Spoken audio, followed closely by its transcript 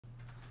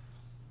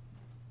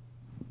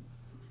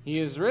He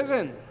is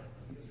risen.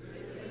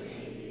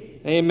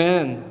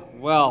 Amen.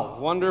 Well,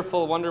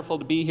 wonderful, wonderful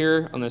to be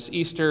here on this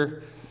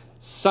Easter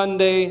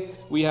Sunday.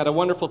 We had a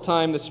wonderful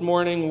time this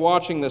morning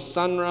watching the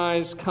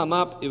sunrise come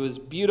up. It was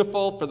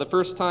beautiful for the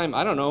first time.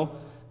 I don't know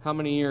how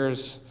many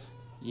years,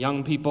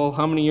 young people,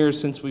 how many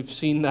years since we've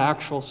seen the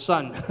actual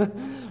sun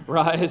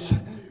rise.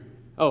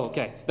 Oh,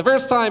 okay. The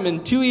first time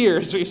in 2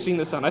 years we've seen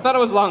the sun. I thought it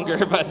was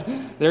longer, but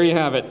there you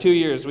have it. 2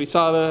 years. We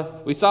saw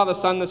the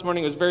sun this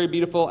morning. It was very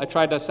beautiful. I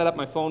tried to set up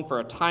my phone for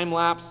a time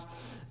lapse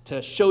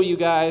to show you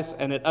guys,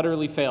 and it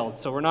utterly failed.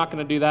 So we're not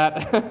going to do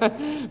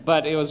that.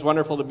 But it was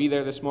wonderful to be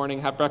there this morning,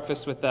 have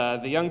breakfast with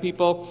the young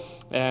people,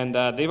 and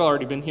they've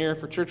already been here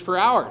for church for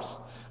hours.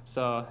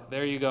 So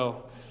there you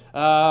go.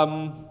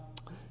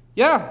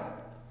 Yeah.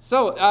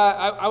 So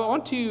I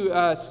want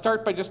to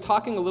start by just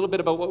talking a little bit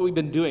about what we've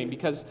been doing,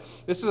 because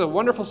this is a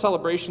wonderful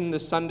celebration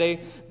this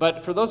Sunday.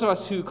 But for those of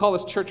us who call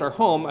this church our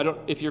home,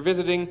 if you're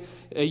visiting,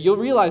 you'll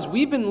realize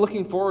we've been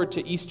looking forward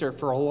to Easter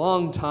for a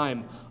long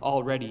time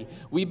already.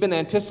 We've been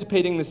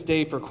anticipating this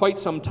day for quite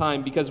some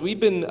time, because we've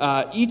been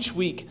each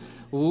week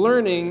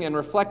learning and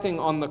reflecting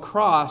on the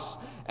cross,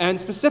 and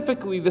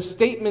specifically the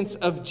statements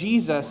of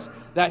Jesus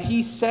that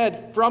he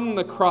said from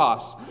the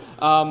cross.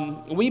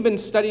 We've been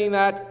studying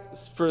that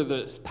for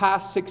the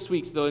past 6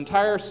 weeks, the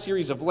entire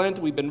series of Lent.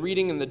 We've been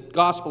reading in the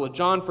Gospel of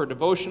John for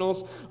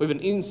devotionals. We've been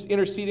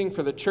interceding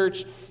for the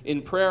church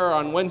in prayer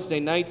on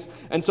Wednesday nights.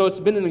 And so it's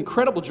been an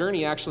incredible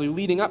journey, actually,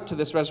 leading up to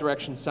this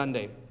Resurrection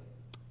Sunday,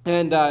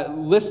 and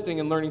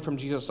listening and learning from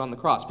Jesus on the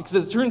cross. Because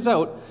as it turns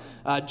out,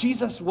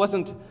 Jesus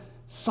wasn't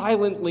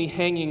silently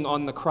hanging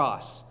on the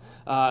cross.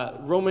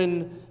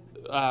 Roman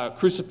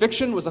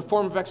crucifixion was a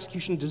form of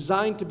execution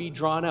designed to be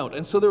drawn out.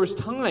 And so there was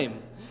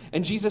time.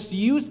 And Jesus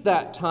used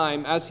that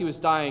time as he was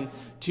dying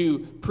to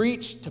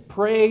preach, to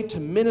pray, to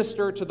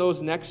minister to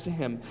those next to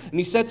him. And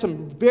he said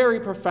some very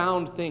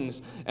profound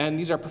things. And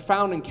these are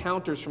profound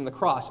encounters from the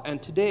cross.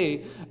 And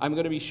today, I'm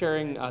going to be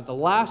sharing the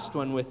last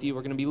one with you.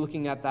 We're going to be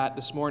looking at that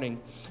this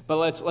morning. But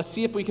let's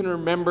see if we can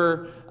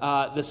remember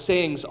the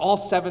sayings, all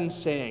 7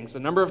 sayings, the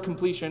number of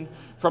completion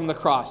from the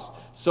cross.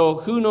 So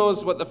who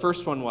knows what the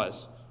first one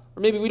was?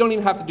 Or maybe we don't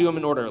even have to do them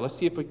in order. Let's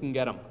see if we can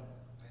get them.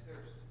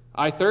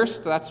 I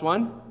thirst, that's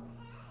one.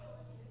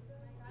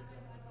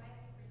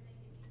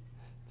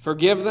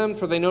 Forgive them,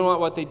 for they know not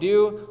what they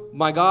do.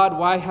 My God,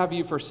 why have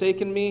you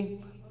forsaken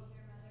me?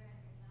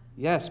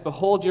 Yes,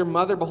 behold your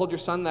mother, behold your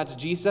son. That's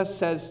Jesus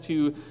says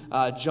to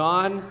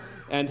John,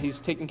 and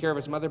he's taking care of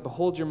his mother.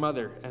 Behold your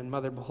mother, and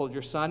mother, behold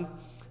your son.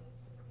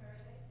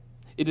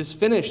 It is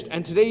finished,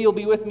 and today you'll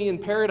be with me in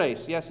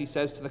paradise. Yes, he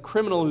says to the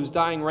criminal who's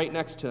dying right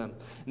next to him.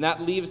 And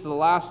that leaves the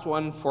last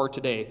one for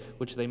today,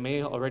 which they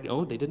may already...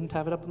 Oh, they didn't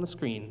have it up on the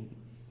screen.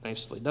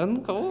 Nicely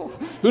done, Cole.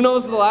 Who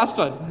knows the last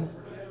one?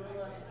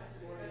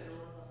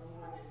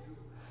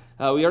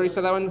 We already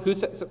said that one. Who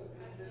said...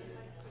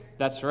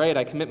 That's right,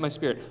 I commit my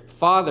spirit.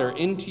 Father,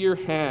 into your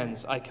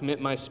hands I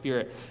commit my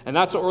spirit. And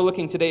that's what we're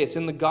looking today. It's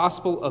in the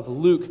Gospel of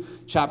Luke,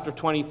 chapter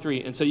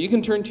 23. And so you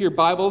can turn to your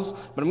Bibles,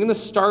 but I'm going to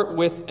start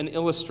with an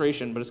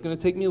illustration, but it's going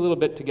to take me a little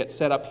bit to get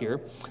set up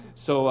here.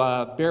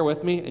 So bear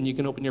with me, and you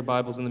can open your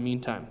Bibles in the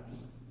meantime.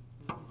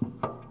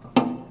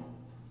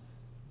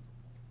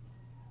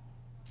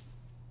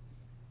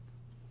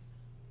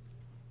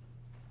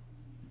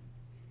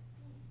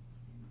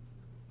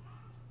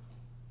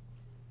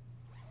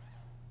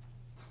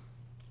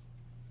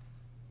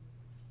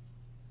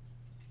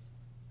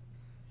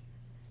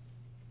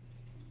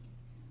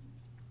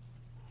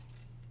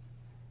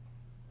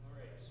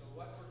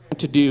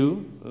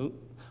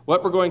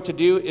 What we're going to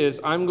do is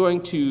we're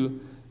going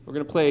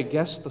to play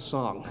Guess the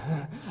Song.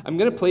 I'm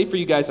going to play for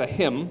you guys a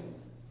hymn,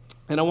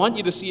 and I want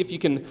you to see if you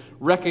can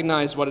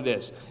recognize what it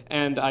is.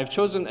 And I've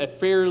chosen a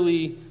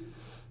fairly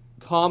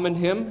common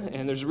hymn,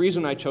 and there's a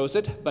reason I chose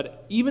it.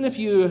 But even if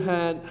you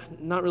had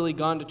not really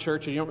gone to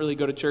church, or you don't really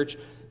go to church,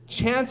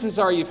 chances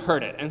are you've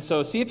heard it. And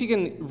so see if you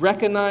can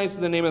recognize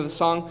the name of the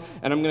song,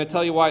 and I'm going to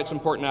tell you why it's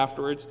important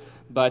afterwards.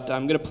 But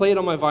I'm going to play it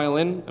on my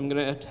violin. I'm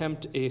going to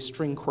attempt a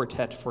string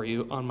quartet for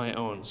you on my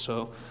own.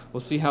 So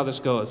we'll see how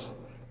this goes.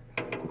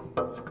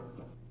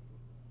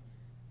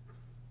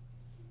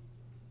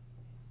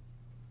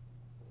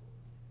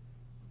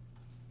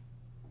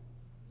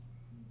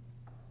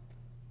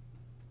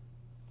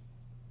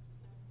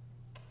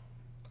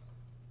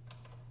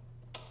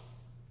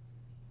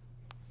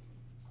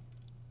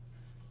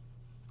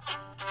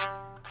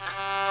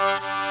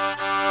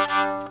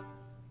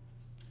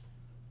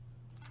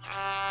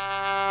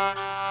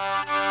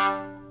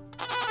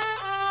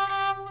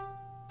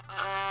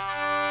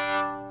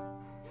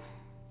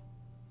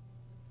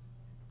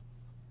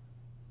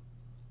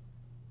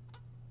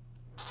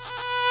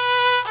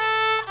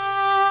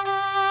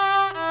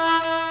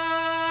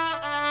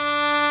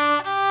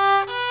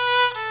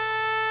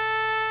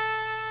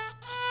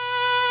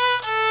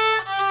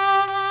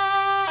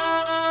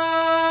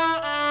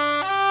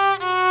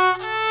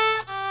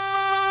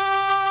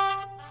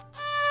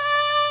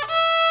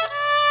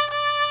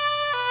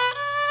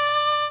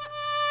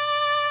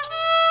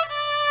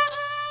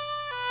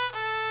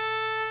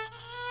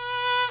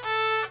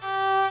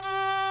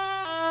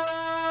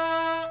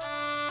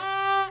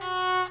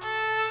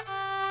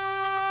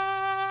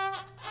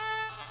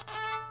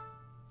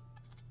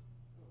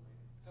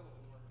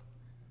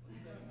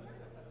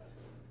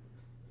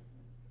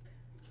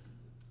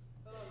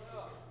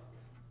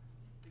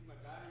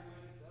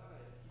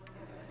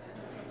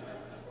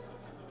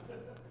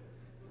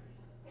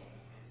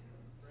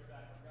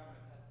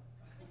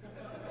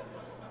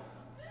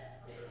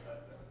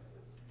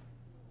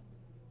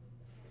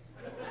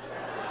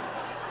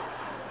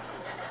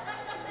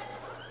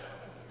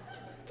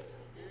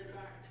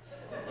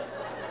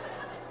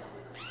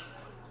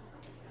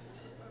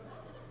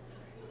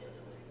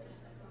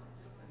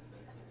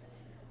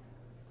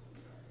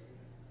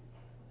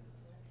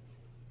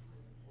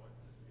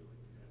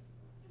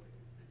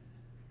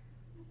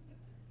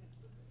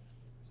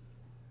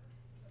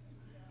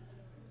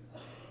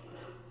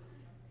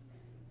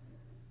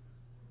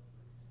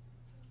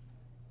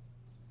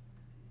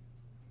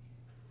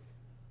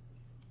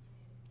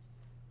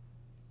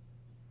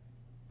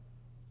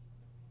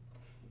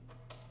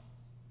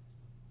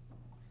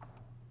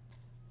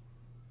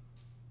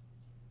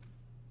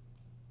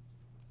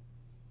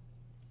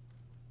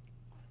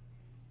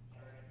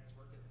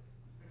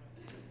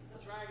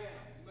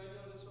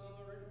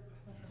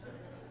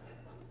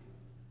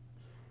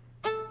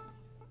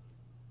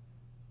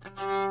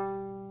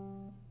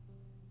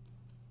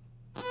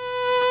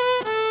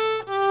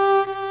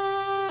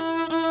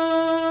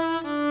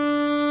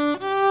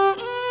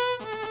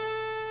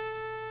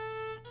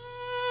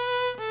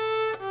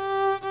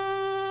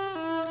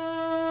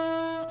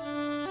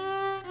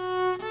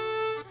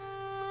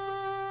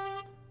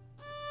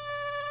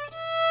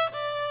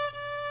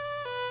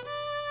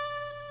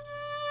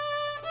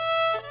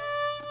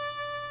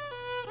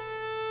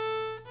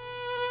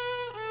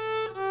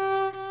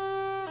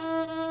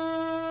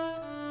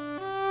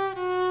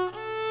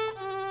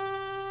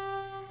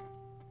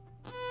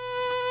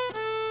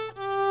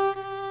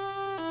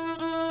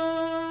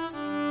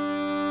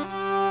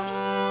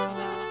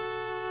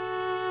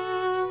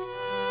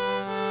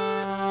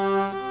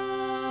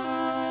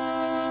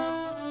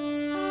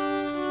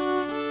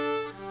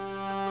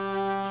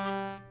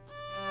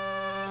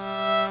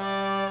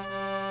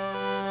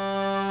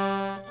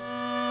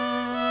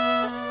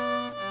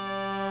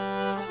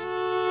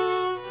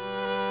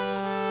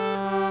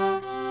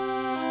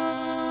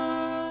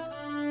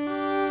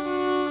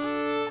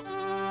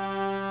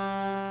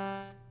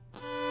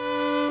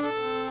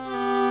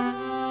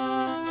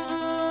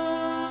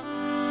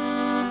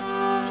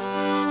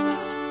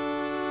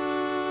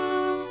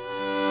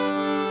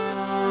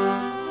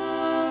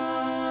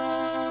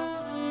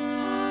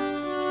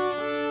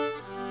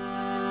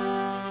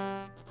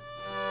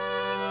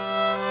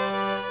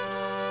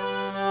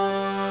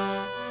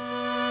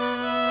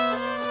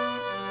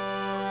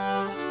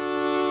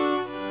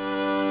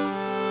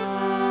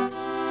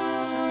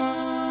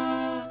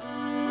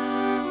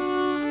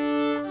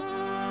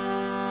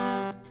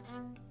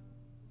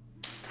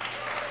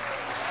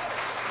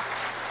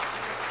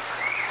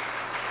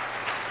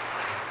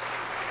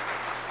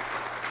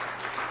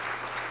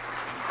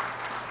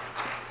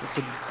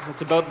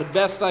 That's about the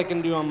best I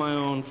can do on my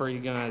own for you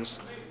guys.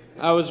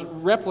 I was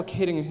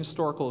replicating a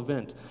historical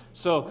event.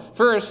 So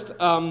first,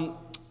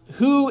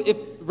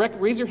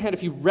 raise your hand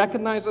if you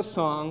recognize a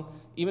song,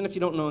 even if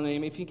you don't know the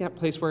name, if you can't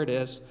place where it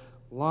is.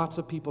 Lots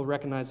of people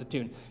recognize the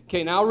tune.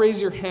 Okay, now raise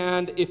your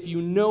hand if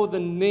you know the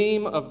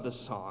name of the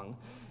song.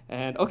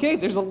 And okay,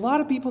 there's a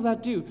lot of people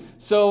that do.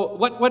 So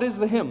what is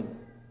the hymn?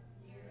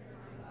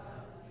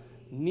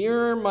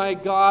 Nearer my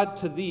God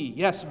to thee.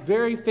 Yes,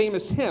 very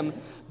famous hymn.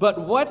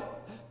 But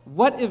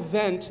what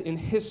event in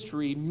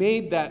history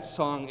made that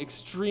song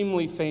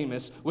extremely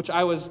famous, which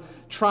I was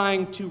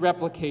trying to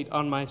replicate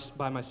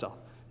by myself?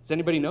 Does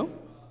anybody know?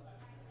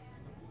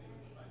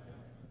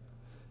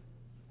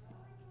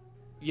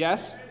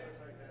 Yes?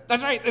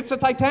 That's right, it's the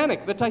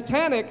Titanic. The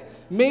Titanic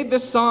made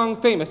this song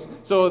famous.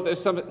 So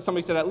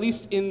somebody said, at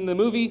least in the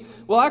movie.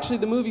 Well, actually,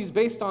 the movie's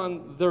based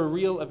on the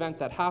real event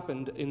that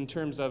happened in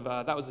terms of,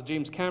 that was a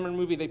James Cameron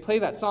movie. They play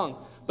that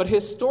song. But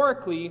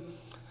historically,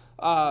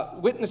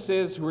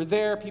 witnesses who were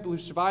there, people who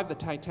survived the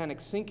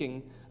Titanic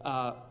sinking,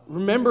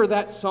 remember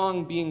that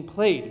song being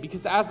played.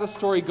 Because as the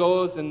story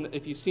goes, and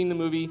if you've seen the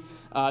movie,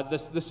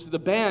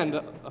 the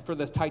band for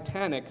the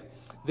Titanic,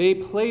 they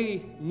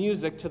play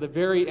music to the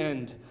very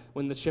end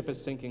when the ship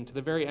is sinking, to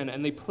the very end,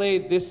 and they play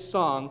this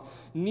song,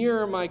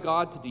 Nearer My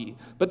God to Thee.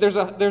 But there's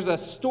a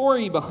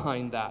story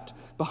behind that,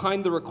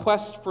 behind the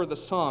request for the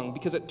song,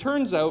 because it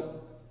turns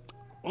out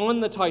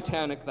on the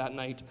Titanic that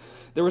night,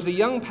 there was a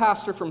young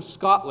pastor from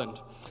Scotland,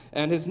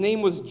 and his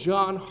name was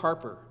John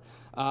Harper.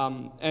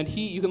 And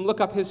you can look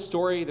up his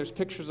story, there's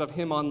pictures of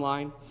him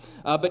online,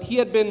 but he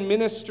had been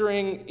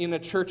ministering in a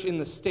church in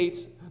the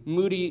States,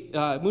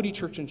 Moody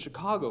Church in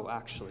Chicago,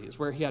 actually, is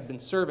where he had been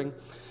serving.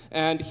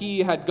 And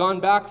he had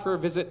gone back for a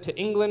visit to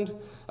England,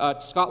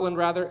 Scotland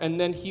rather, and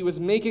then he was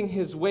making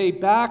his way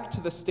back to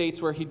the States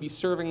where he'd be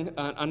serving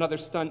another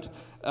stint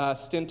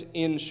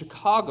in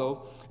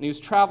Chicago. And he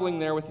was traveling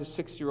there with his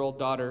 6-year-old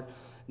daughter,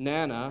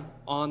 Nana,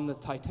 on the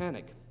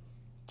Titanic.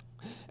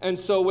 And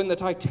so when the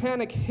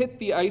Titanic hit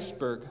the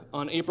iceberg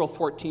on April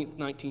 14th,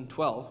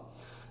 1912,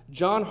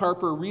 John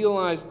Harper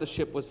realized the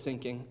ship was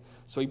sinking,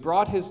 so he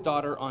brought his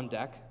daughter on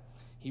deck,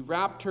 he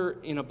wrapped her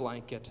in a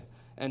blanket,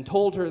 and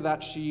told her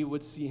that she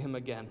would see him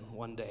again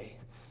one day,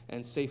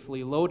 and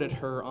safely loaded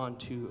her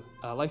onto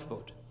a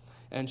lifeboat.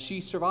 And she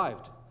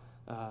survived.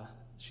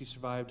 She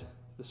survived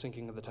the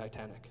sinking of the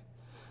Titanic.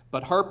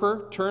 But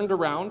Harper turned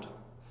around.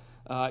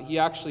 He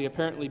actually,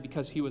 apparently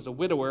because he was a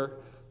widower,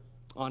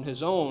 on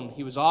his own,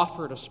 he was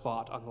offered a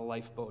spot on the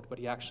lifeboat, but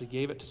he actually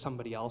gave it to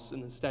somebody else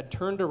and instead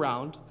turned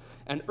around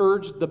and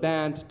urged the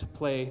band to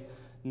play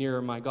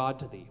Nearer My God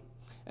to Thee.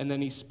 And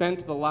then he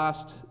spent the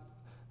last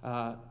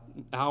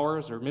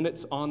hours or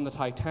minutes on the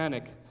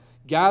Titanic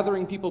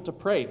gathering people to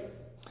pray.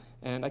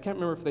 And I can't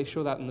remember if they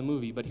show that in the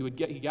movie, but he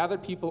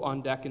gathered people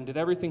on deck and did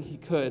everything he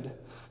could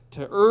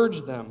to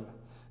urge them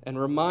and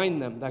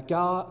remind them that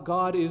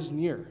God is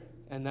near,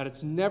 and that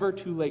it's never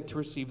too late to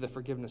receive the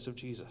forgiveness of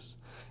Jesus.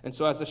 And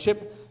so as the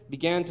ship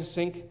began to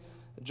sink,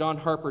 John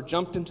Harper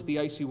jumped into the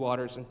icy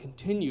waters and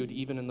continued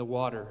even in the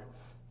water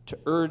to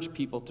urge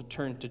people to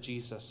turn to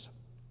Jesus.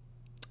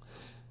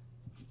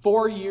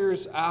 4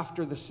 years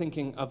after the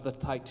sinking of the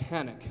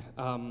Titanic,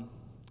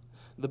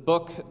 the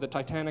book, The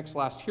Titanic's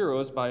Last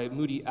Heroes by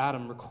Moody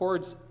Adam,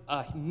 records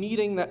a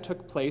meeting that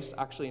took place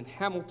actually in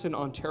Hamilton,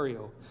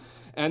 Ontario.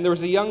 And there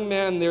was a young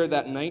man there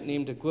that night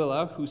named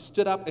Aguila who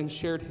stood up and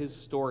shared his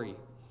story.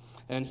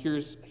 And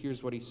here's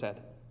what he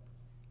said.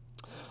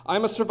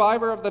 I'm a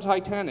survivor of the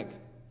Titanic.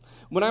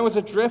 When I was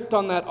adrift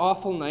on that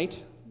awful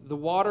night, the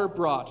water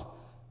brought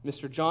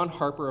Mr. John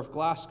Harper of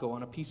Glasgow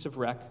on a piece of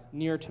wreck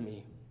near to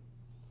me.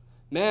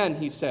 Man,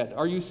 he said,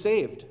 are you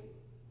saved?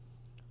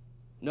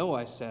 No,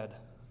 I said,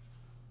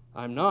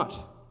 I'm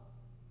not.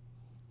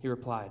 He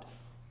replied,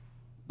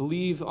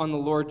 believe on the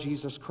Lord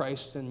Jesus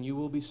Christ and you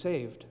will be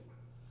saved.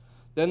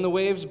 Then the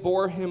waves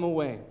bore him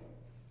away.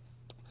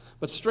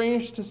 But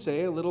strange to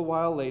say, a little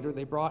while later,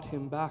 they brought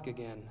him back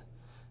again.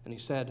 And he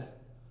said,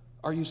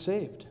 are you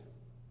saved?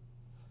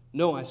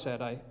 No, I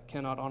said, I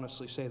cannot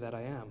honestly say that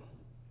I am.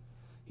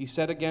 He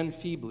said again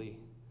feebly,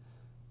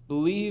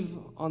 believe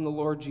on the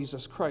Lord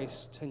Jesus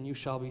Christ, and you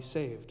shall be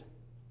saved.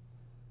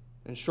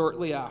 And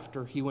shortly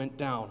after, he went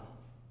down.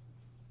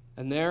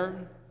 And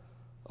there,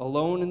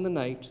 alone in the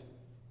night,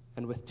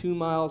 and with 2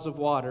 miles of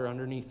water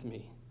underneath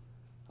me,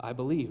 I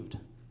believed.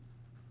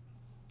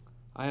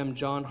 I am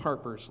John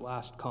Harper's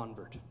last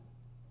convert.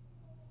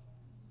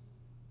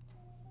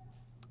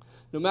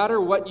 No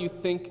matter what you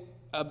think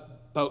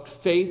about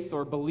faith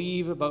or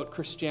believe about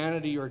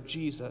Christianity or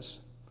Jesus,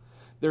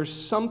 there's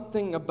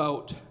something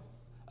about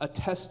a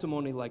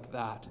testimony like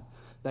that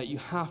you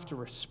have to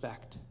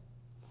respect.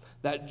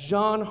 That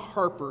John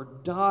Harper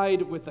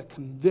died with a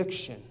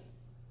conviction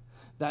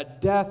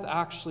that death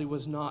actually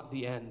was not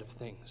the end of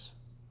things.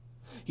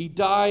 He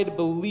died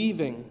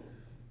believing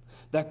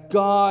that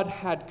God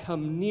had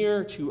come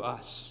near to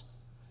us,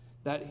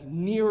 that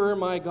nearer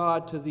my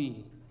God to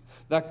thee,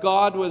 that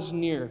God was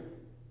near.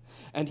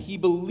 And he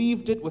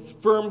believed it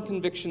with firm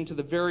conviction to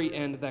the very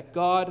end, that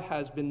God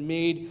has been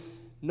made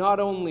not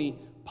only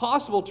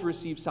possible to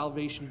receive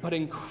salvation, but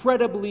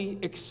incredibly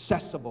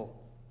accessible.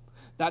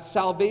 That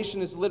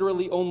salvation is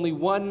literally only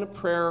one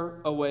prayer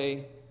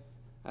away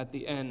at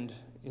the end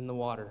in the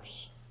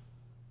waters.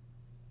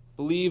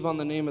 Believe on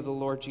the name of the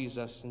Lord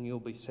Jesus and you'll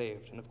be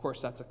saved. And of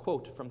course, that's a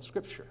quote from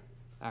Scripture,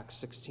 Acts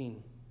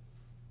 16.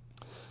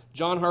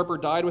 John Harper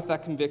died with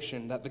that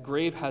conviction that the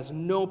grave has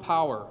no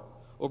power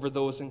over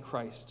those in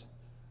Christ,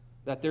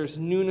 that there's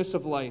newness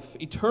of life,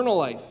 eternal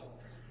life,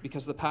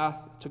 because the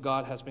path to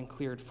God has been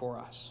cleared for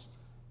us.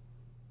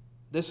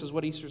 This is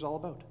what Easter's all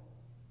about.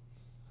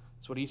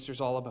 That's what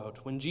Easter's all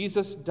about. When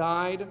Jesus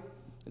died,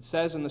 it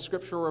says in the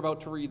scripture we're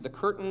about to read, the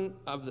curtain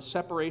of the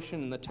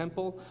separation in the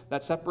temple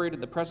that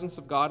separated the presence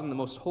of God in the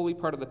most holy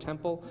part of the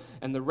temple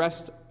and the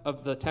rest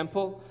of the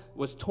temple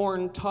was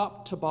torn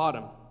top to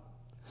bottom.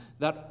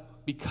 That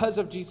because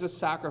of Jesus'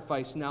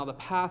 sacrifice, now the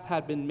path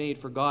had been made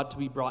for God to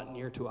be brought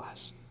near to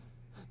us.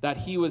 That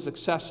he was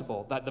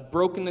accessible, that the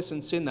brokenness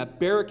and sin that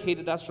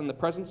barricaded us from the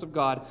presence of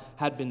God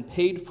had been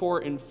paid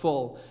for in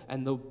full,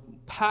 and the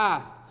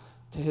path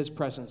to his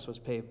presence was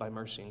paved by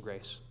mercy and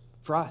grace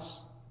for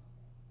us.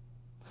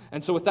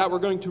 And so with that, we're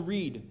going to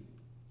read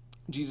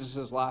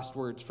Jesus' last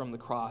words from the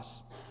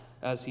cross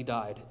as he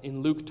died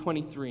in Luke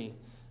 23,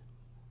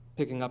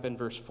 picking up in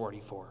verse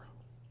 44.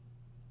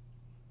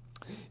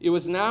 It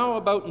was now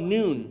about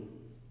noon,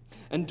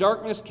 and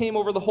darkness came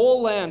over the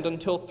whole land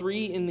until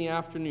 3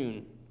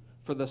 p.m,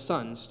 for the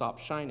sun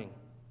stopped shining.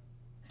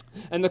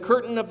 And the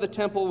curtain of the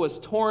temple was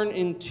torn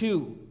in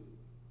two.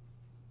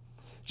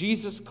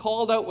 Jesus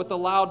called out with a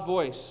loud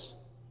voice,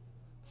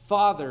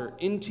 "Father,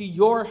 into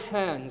your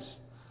hands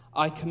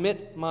I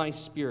commit my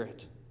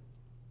spirit."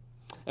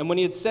 And when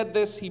he had said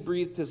this, he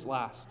breathed his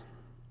last.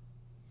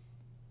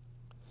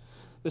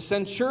 The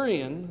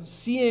centurion,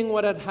 seeing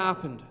what had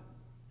happened,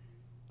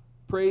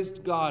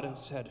 praised God and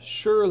said,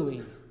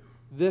 "Surely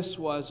this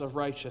was a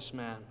righteous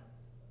man."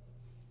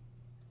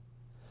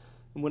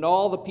 And when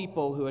all the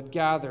people who had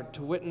gathered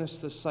to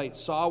witness the sight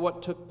saw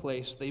what took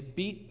place, they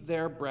beat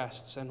their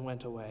breasts and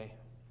went away.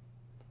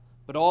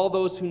 But all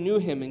those who knew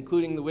him,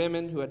 including the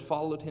women who had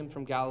followed him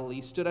from Galilee,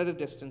 stood at a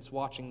distance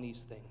watching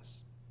these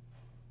things.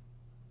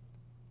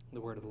 The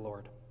word of the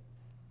Lord.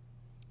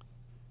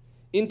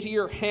 Into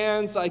your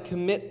hands I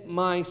commit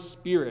my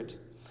spirit.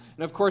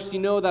 And of course, you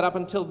know that up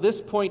until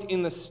this point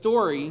in the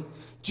story,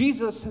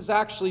 Jesus has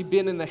actually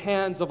been in the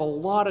hands of a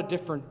lot of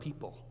different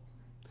people.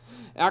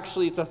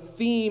 Actually, it's a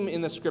theme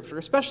in the scripture,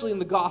 especially in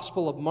the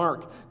Gospel of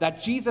Mark,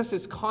 that Jesus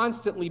is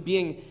constantly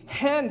being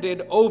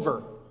handed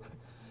over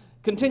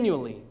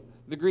continually.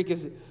 The Greek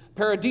is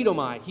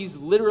paradidomai. He's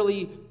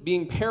literally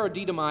being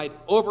paradidomied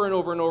over and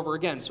over and over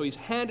again. So he's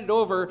handed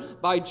over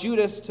by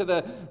Judas to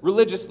the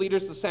religious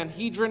leaders, the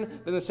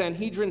Sanhedrin. Then the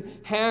Sanhedrin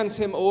hands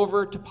him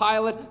over to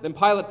Pilate. Then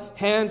Pilate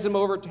hands him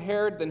over to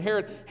Herod. Then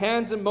Herod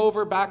hands him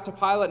over back to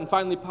Pilate. And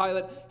finally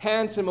Pilate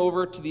hands him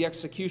over to the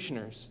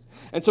executioners.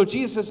 And so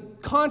Jesus is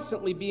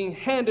constantly being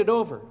handed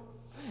over.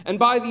 And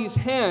by these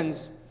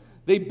hands,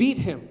 they beat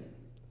him.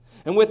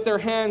 And with their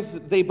hands,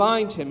 they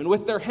bind him. And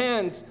with their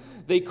hands,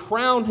 they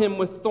crown him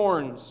with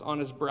thorns on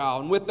his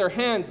brow. And with their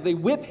hands, they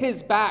whip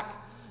his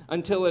back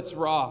until it's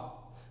raw.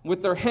 And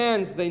with their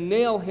hands, they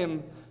nail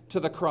him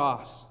to the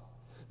cross.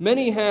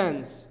 Many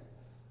hands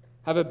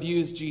have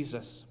abused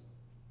Jesus.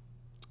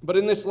 But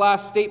in this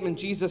last statement,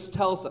 Jesus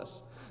tells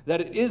us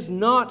that it is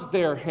not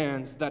their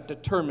hands that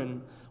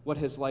determine what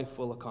his life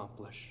will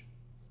accomplish.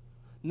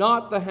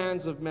 Not the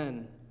hands of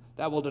men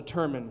that will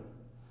determine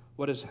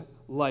what his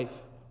life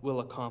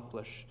will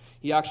accomplish.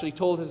 He actually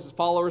told his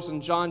followers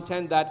in John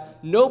 10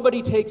 that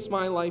nobody takes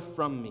my life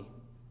from me.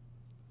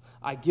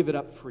 I give it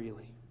up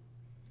freely.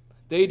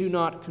 They do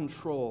not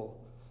control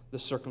the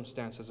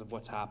circumstances of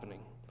what's happening.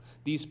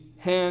 These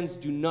hands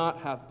do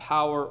not have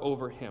power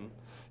over him.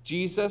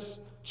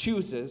 Jesus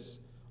chooses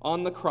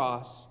on the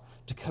cross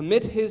to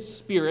commit his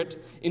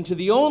spirit into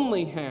the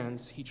only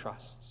hands he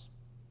trusts,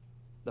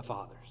 the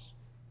Father's.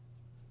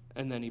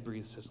 And then he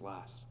breathes his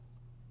last.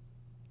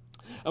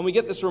 And we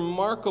get this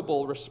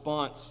remarkable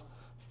response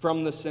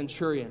from the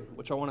centurion,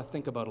 which I want to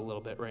think about a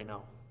little bit right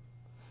now.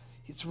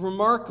 It's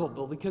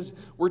remarkable because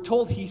we're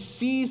told he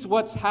sees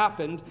what's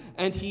happened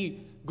and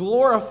he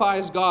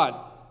glorifies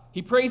God.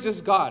 He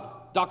praises God.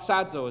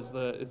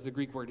 Doxazo is the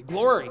Greek word.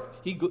 Glory.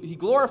 He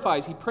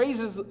glorifies, he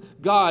praises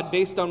God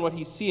based on what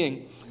he's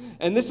seeing.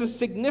 And this is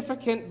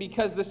significant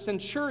because the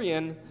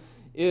centurion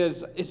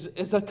is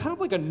a kind of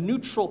like a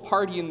neutral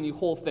party in the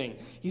whole thing.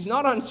 He's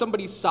not on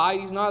somebody's side.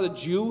 He's not a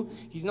Jew.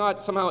 He's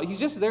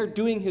just there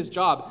doing his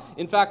job.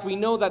 In fact, we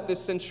know that this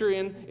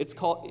centurion, it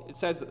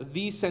says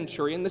the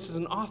centurion. This is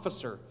an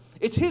officer.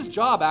 It's his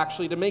job,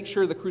 actually, to make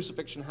sure the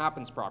crucifixion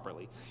happens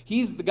properly.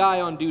 He's the guy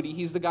on duty.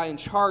 He's the guy in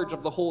charge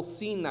of the whole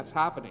scene that's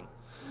happening.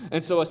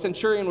 And so a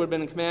centurion would have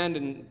been in command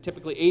in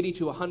typically 80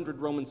 to 100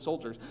 Roman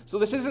soldiers. So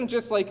this isn't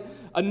just like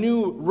a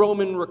new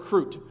Roman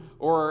recruit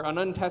or an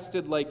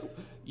untested,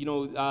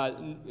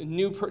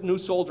 new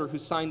soldier who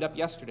signed up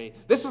yesterday.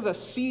 This is a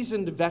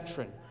seasoned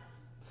veteran.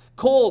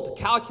 Cold,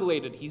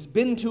 calculated. He's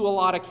been to a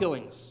lot of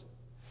killings.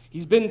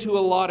 He's been to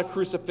a lot of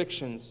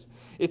crucifixions.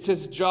 It's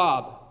his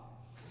job.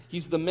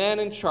 He's the man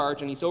in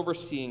charge, and he's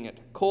overseeing it.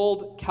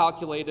 Cold,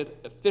 calculated,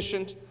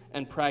 efficient,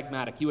 and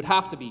pragmatic. He would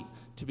have to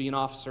be an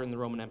officer in the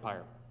Roman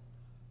Empire.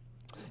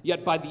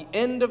 Yet by the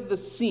end of the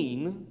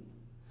scene,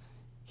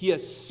 he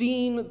has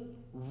seen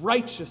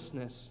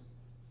righteousness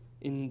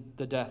in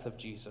the death of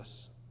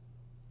Jesus.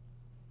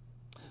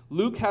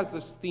 Luke has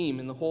this theme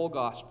in the whole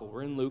gospel,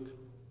 we're in Luke,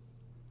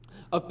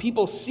 of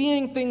people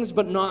seeing things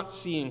but not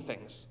seeing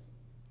things.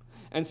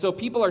 And so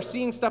people are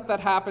seeing stuff that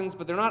happens,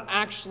 but they're not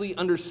actually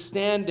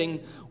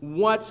understanding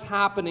what's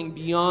happening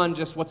beyond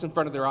just what's in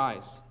front of their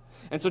eyes.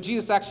 And so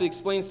Jesus actually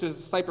explains to his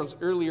disciples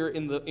earlier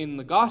in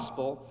the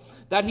gospel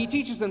that he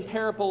teaches in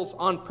parables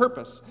on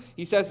purpose.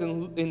 He says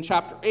in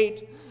chapter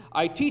 8,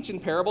 I teach in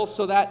parables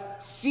so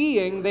that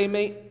seeing they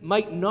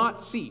might not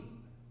see,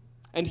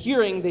 and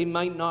hearing they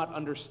might not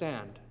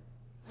understand.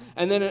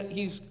 And then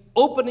he's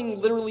opening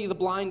literally the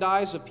blind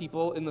eyes of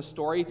people in the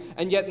story,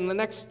 and yet in the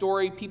next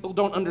story, people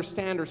don't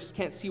understand or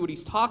can't see what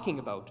he's talking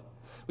about.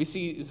 We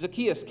see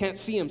Zacchaeus can't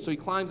see him, so he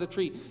climbs a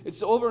tree.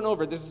 It's over and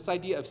over. There's this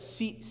idea of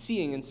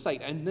seeing and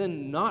sight, and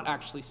then not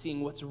actually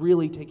seeing what's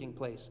really taking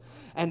place.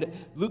 And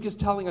Luke is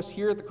telling us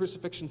here at the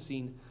crucifixion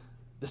scene,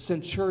 the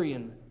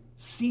centurion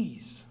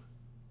sees.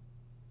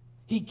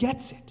 He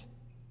gets it.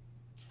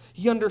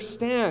 He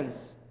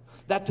understands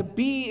that to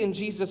be in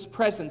Jesus'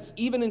 presence,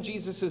 even in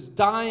Jesus'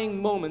 dying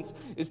moments,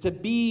 is to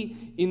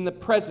be in the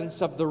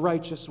presence of the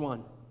righteous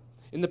one,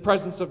 in the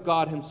presence of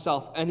God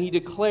himself. And he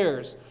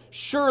declares,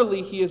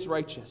 surely he is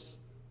righteous.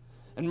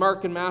 And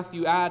Mark and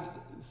Matthew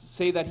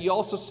say that he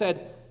also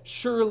said,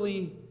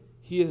 surely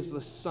he is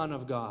the Son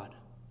of God.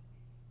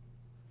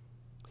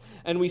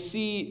 And we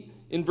see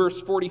in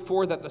verse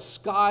 44 that the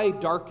sky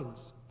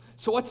darkens.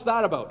 So what's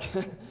that about?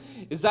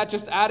 Is that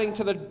just adding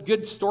to the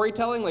good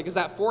storytelling? Like, is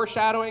that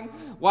foreshadowing?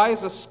 Why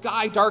is the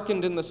sky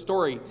darkened in the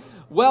story?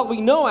 Well,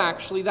 we know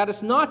actually that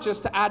it's not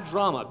just to add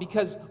drama,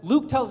 because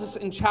Luke tells us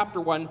in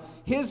chapter 1,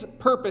 his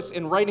purpose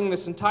in writing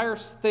this entire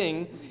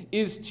thing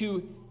is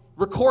to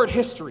record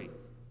history.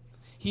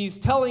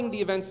 He's telling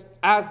the events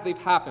as they've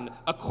happened,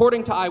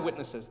 according to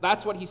eyewitnesses.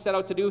 That's what he set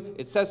out to do.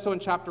 It says so in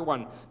chapter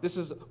 1. This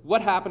is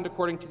what happened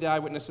according to the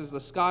eyewitnesses.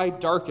 The sky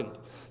darkened.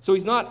 So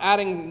he's not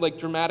adding like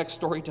dramatic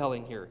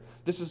storytelling here.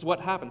 This is what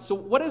happened. So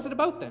what is it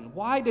about then?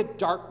 Why did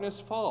darkness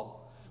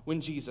fall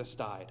when Jesus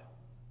died?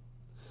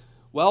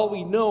 Well,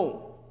 we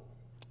know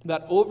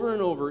that over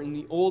and over in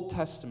the Old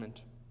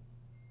Testament,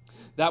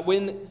 that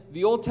when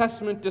the Old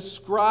Testament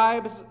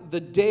describes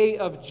the day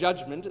of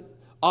judgment,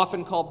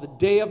 often called the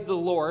day of the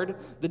Lord,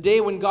 the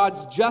day when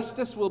God's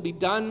justice will be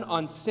done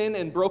on sin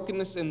and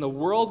brokenness in the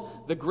world,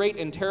 the great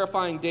and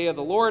terrifying day of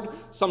the Lord,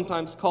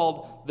 sometimes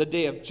called the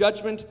day of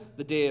judgment,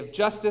 the day of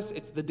justice.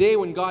 It's the day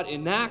when God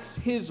enacts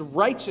his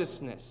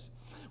righteousness.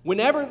 When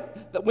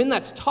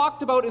that's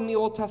talked about in the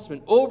Old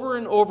Testament over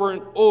and over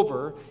and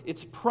over,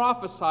 it's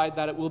prophesied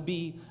that it will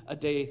be a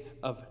day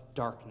of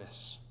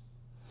darkness.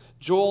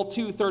 Joel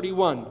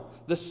 2:31,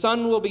 the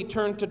sun will be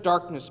turned to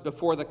darkness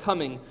before the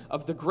coming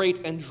of the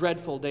great and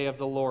dreadful day of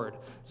the Lord.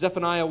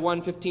 Zephaniah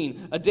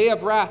 1:15, a day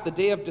of wrath, a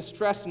day of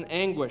distress and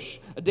anguish,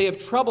 a day of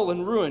trouble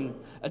and ruin,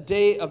 a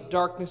day of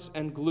darkness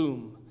and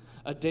gloom,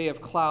 a day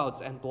of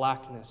clouds and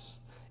blackness.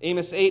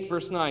 Amos 8,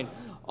 verse 9,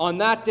 on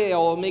that day I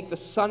will make the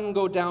sun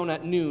go down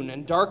at noon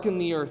and darken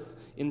the earth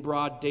in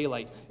broad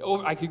daylight.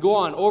 I could go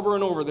on over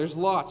and over, there's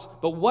lots.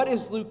 But what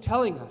is Luke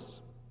telling us?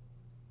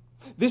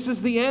 This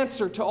is the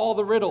answer to all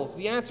the riddles,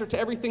 the answer to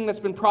everything that's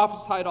been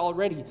prophesied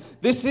already.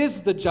 This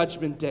is the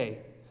judgment day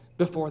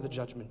before the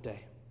judgment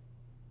day.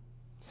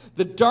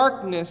 The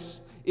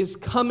darkness is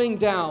coming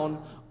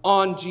down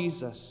on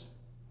Jesus.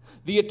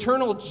 The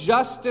eternal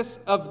justice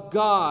of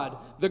God,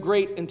 the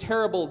great and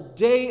terrible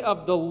day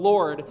of the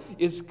Lord,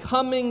 is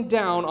coming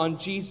down on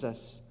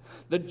Jesus.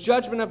 The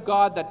judgment of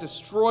God that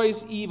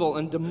destroys evil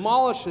and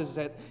demolishes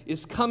it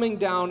is coming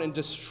down and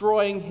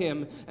destroying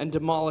him and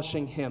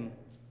demolishing him.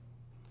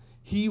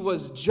 He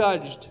was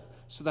judged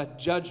so that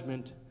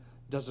judgment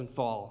doesn't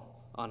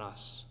fall on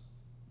us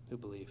who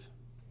believe.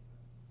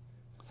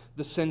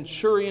 The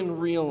centurion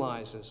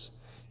realizes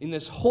in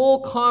this whole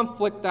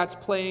conflict that's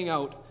playing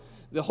out,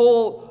 the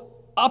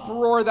whole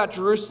uproar that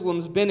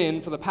Jerusalem's been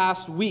in for the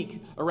past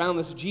week around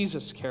this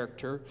Jesus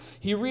character,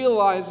 he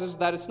realizes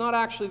that it's not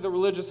actually the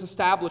religious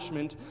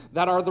establishment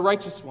that are the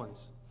righteous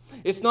ones.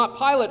 It's not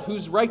Pilate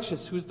who's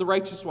righteous, who's the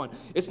righteous one.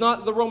 It's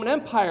not the Roman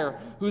Empire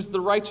who's the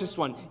righteous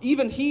one.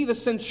 Even he, the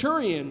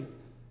centurion,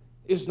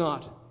 is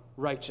not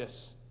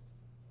righteous,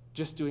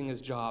 just doing his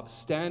job,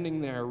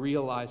 standing there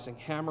realizing,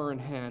 hammer in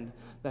hand,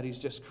 that he's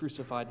just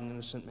crucified an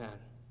innocent man.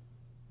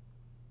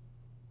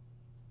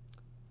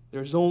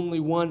 There's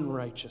only one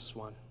righteous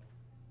one,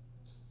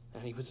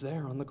 and he was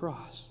there on the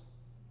cross.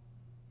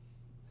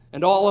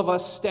 And all of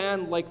us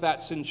stand like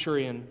that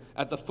centurion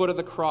at the foot of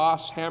the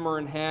cross, hammer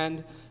in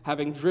hand,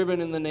 having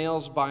driven in the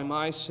nails by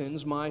my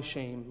sins, my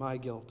shame, my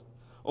guilt,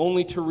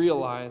 only to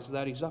realize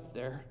that he's up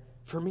there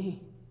for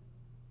me,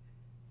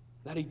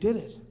 that he did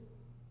it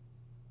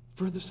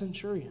for the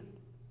centurion,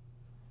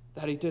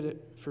 that he did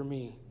it for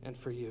me and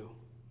for you.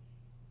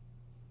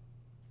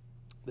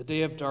 The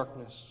day of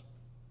darkness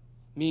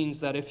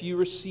means that if you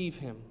receive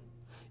him,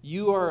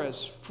 you are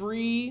as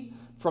free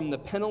from the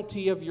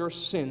penalty of your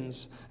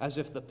sins as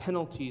if the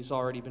penalty's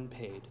already been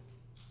paid,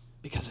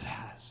 because it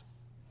has.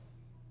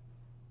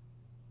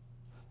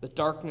 The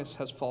darkness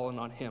has fallen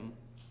on him,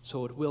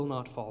 so it will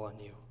not fall on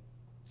you.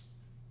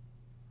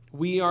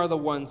 We are the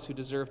ones who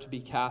deserve to be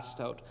cast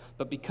out,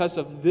 but because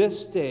of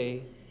this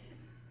day,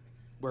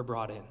 we're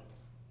brought in.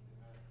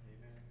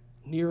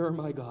 Nearer,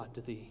 my God,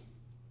 to thee.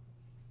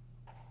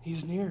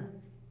 He's near.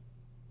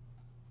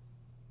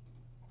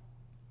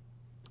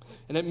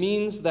 And it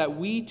means that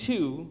we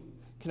too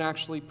can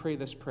actually pray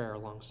this prayer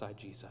alongside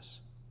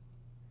Jesus.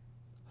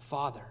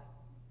 Father,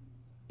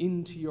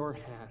 into your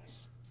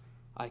hands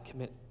I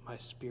commit my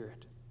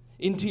spirit.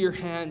 Into your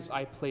hands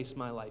I place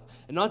my life.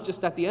 And not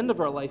just at the end of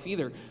our life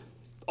either,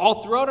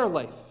 all throughout our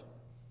life.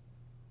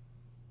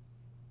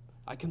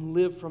 I can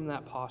live from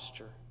that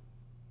posture.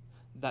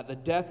 That the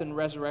death and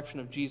resurrection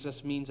of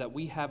Jesus means that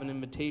we have an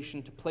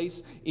invitation to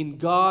place in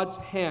God's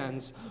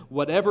hands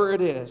whatever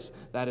it is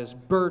that is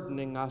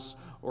burdening us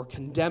or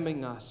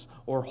condemning us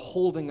or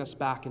holding us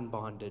back in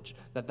bondage,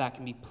 that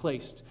can be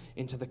placed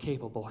into the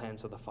capable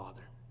hands of the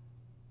Father.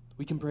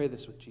 We can pray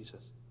this with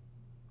Jesus.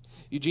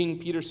 Eugene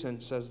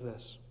Peterson says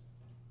this: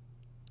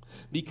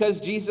 because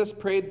Jesus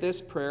prayed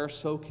this prayer,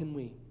 so can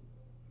we.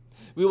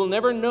 We will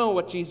never know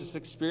what Jesus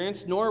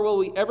experienced, nor will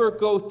we ever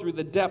go through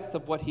the depth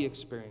of what he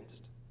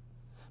experienced.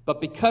 But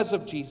because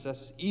of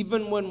Jesus,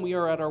 even when we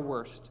are at our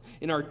worst,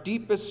 in our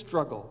deepest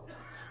struggle,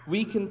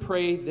 we can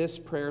pray this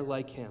prayer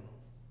like him.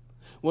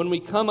 When we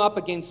come up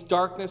against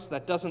darkness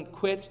that doesn't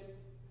quit,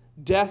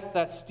 death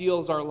that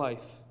steals our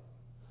life,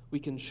 we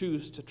can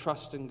choose to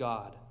trust in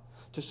God,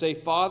 to say,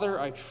 Father,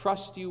 I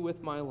trust you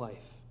with my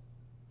life.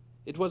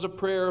 It was a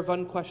prayer of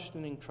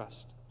unquestioning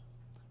trust,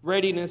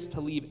 readiness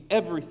to leave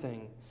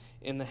everything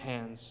in the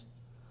hands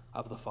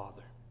of the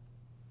Father.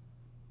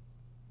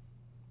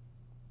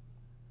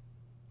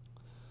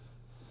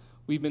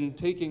 We've been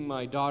taking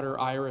my daughter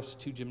Iris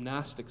to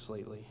gymnastics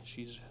lately.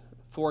 She's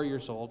 4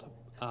 years old,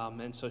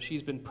 and so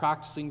she's been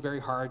practicing very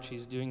hard.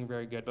 She's doing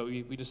very good, but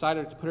we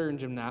decided to put her in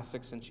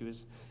gymnastics, and she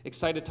was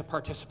excited to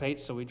participate,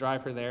 so we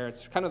drive her there.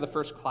 It's kind of the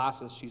first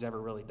classes she's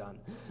ever really done.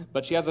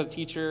 But she has a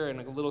teacher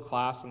and a little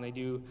class, and they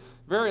do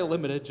very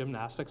limited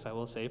gymnastics, I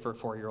will say, for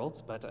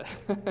 4-year-olds, but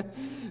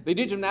they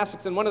do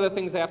gymnastics, and one of the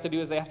things they have to do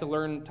is they have to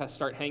learn to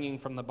start hanging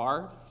from the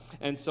bar.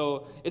 And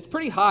so it's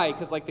pretty high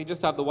because they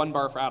just have the one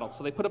bar for adults.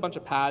 So they put a bunch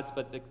of pads,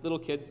 but the little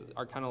kids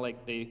are kind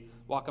of they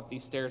walk up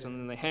these stairs and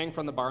then they hang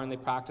from the bar and they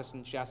practice,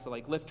 and she has to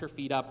lift her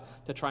feet up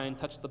to try and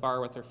touch the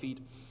bar with her feet.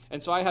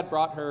 And so I had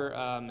brought her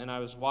and I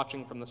was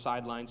watching from the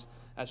sidelines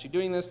as she's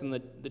doing this, and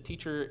the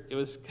teacher, it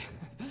was,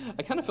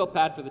 I kind of felt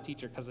bad for the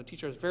teacher because the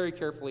teacher was very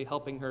carefully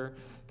helping her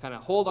kind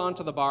of hold on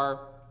to the bar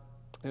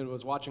and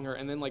was watching her,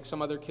 and then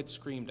some other kid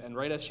screamed, and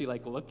right as she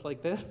looked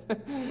like this,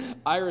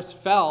 Iris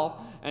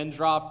fell and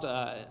dropped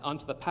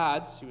onto the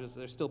pads.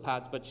 There's still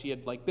pads, but she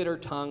had bit her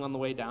tongue on the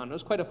way down. It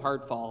was quite a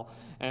hard fall,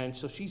 and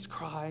so she's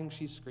crying,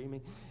 she's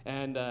screaming,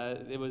 and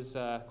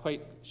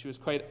she was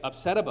quite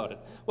upset about it.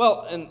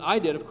 Well, and I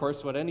did, of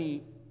course, what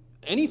any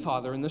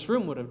father in this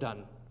room would have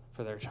done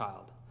for their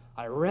child.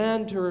 I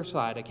ran to her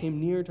side, I came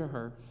near to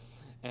her,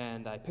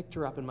 and I picked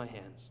her up in my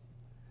hands,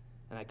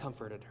 and I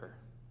comforted her,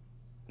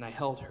 and I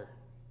held her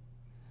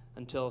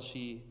until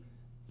she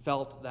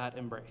felt that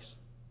embrace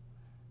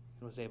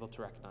and was able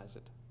to recognize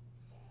it.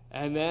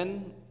 And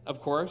then, of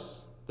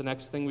course, the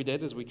next thing we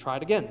did is we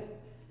tried again.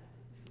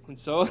 And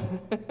so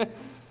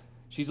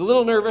she's a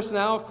little nervous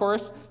now, of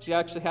course. She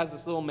actually has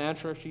this little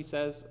mantra she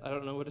says. I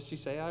don't know, what does she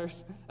say,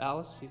 Alice?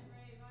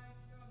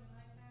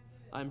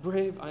 I'm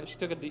brave. She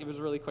took it was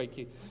really quite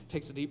cute.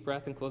 Takes a deep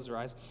breath and closes her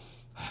eyes.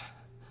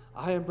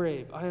 I am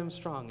brave, I am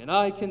strong, and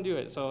I can do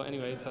it. So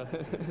anyway,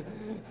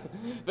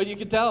 but you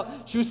could tell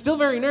she was still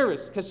very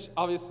nervous because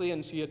obviously,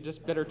 and she had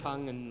just bit her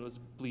tongue and was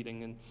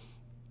bleeding,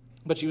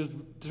 but she was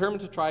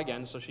determined to try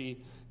again, so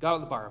she got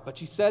on the bar. But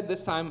she said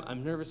this time,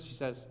 I'm nervous, she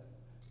says,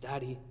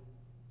 Daddy,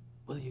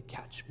 will you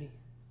catch me?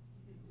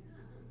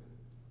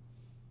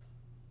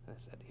 And I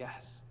said,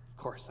 yes,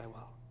 of course I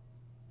will.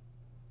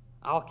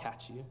 I'll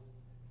catch you.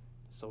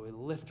 So we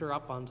lift her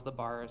up onto the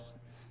bars,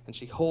 and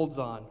she holds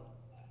on.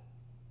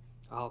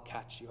 I'll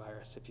catch you,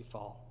 Iris, if you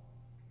fall.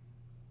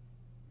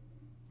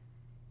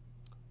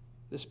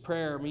 This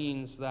prayer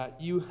means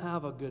that you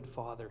have a good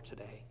Father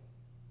today.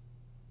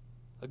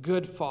 A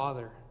good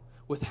Father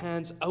with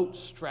hands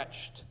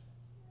outstretched,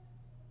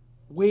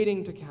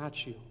 waiting to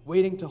catch you,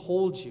 waiting to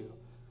hold you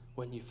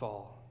when you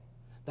fall.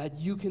 That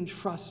you can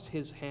trust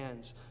his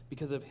hands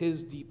because of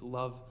his deep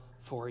love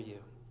for you.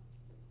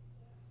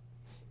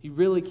 He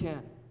really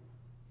can.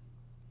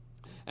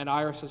 And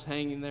Iris is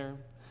hanging there.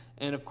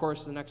 And of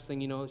course, the next thing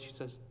you know, she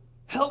says,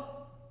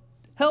 help,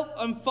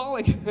 I'm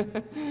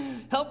falling.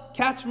 Help,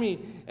 catch me.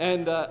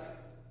 And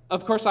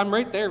of course, I'm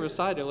right there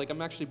beside her,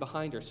 I'm actually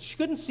behind her. So she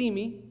couldn't see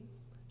me.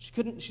 She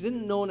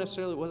didn't know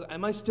necessarily,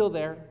 am I still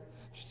there?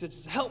 She said,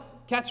 just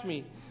help, catch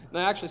me. And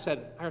I actually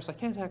said, Iris, I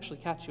can't actually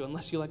catch you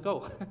unless you let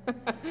go.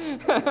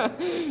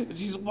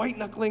 She's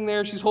white-knuckling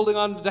there. She's holding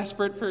on,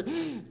 desperate for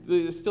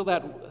still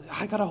that,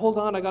 I got to hold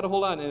on.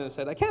 And I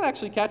said, I can't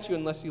actually catch you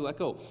unless you let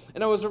go.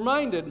 And I was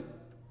reminded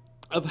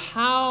of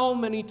how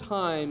many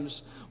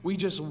times we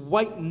just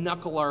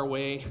white-knuckle our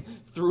way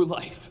through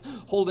life,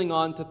 holding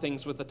on to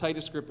things with the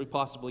tightest grip we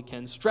possibly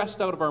can,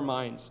 stressed out of our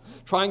minds,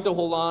 trying to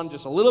hold on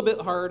just a little bit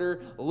harder,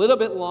 a little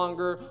bit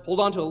longer, hold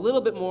on to a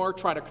little bit more,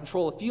 try to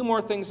control a few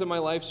more things in my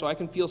life so I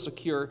can feel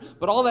secure.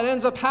 But all that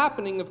ends up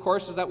happening, of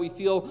course, is that we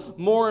feel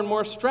more and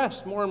more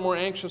stressed, more and more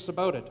anxious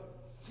about it.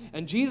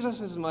 And Jesus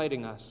is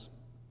inviting us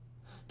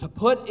to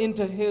put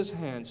into his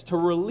hands, to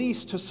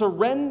release, to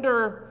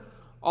surrender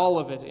all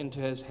of it into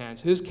his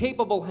hands, his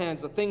capable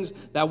hands, the things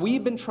that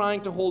we've been trying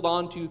to hold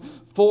on to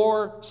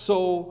for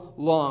so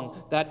long,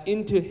 that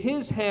into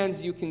his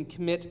hands you can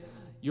commit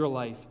your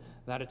life,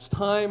 that it's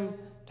time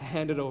to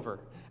hand it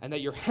over, and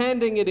that you're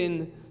handing it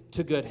in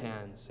to good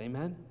hands.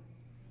 Amen?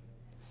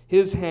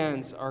 His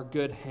hands are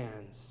good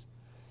hands.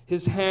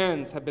 His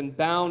hands have been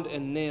bound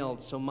and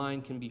nailed so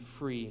mine can be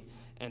free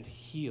and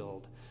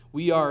healed.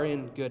 We are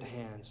in good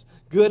hands.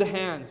 Good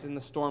hands in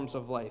the storms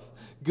of life.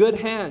 Good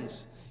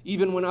hands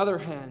even when other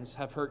hands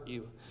have hurt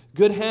you.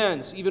 Good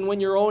hands, even when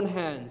your own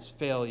hands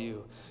fail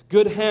you.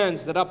 Good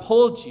hands that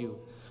uphold you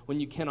when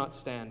you cannot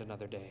stand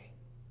another day.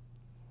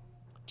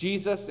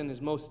 Jesus, in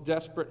his most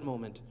desperate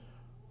moment,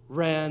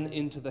 ran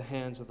into the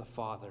hands of the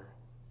Father.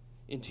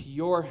 Into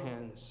your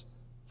hands,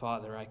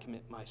 Father, I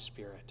commit my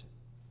spirit.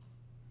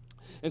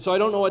 And so I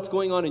don't know what's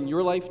going on in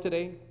your life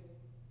today,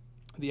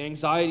 the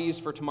anxieties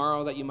for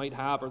tomorrow that you might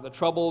have, or the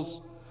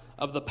troubles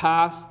of the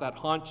past that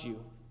haunt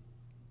you.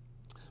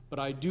 But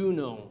I do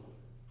know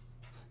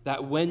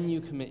that when you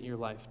commit your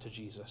life to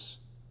Jesus,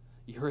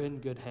 you're in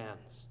good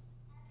hands.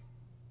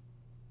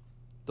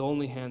 The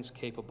only hands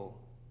capable.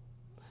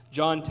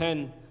 John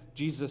 10,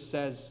 Jesus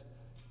says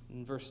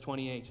in verse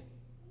 28,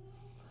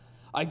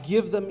 I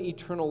give them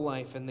eternal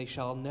life, and they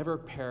shall never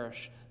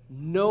perish.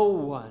 No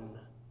one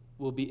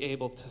will be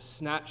able to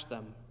snatch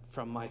them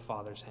from my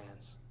Father's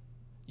hands.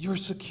 You're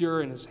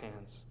secure in his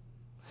hands.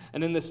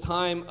 And in this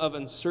time of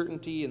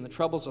uncertainty and the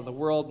troubles of the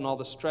world and all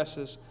the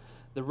stresses,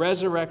 the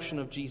resurrection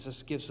of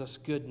Jesus gives us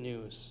good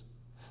news,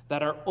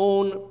 that our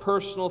own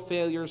personal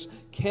failures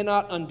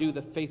cannot undo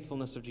the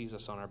faithfulness of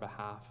Jesus on our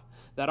behalf,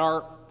 that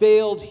our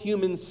failed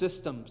human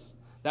systems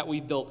that we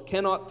built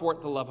cannot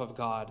thwart the love of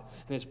God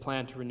and his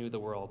plan to renew the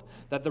world,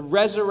 that the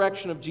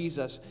resurrection of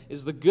Jesus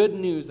is the good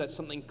news that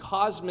something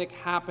cosmic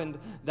happened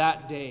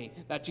that day,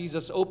 that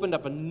Jesus opened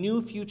up a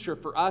new future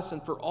for us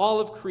and for all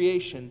of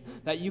creation,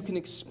 that you can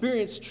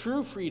experience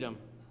true freedom,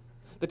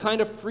 the kind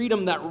of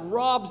freedom that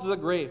robs the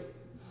grave,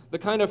 the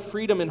kind of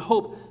freedom and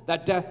hope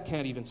that death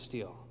can't even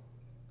steal.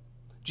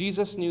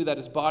 Jesus knew that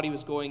his body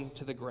was going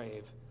to the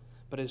grave,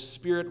 but his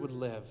spirit would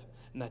live,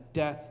 and that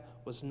death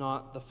was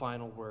not the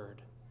final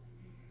word.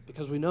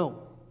 Because we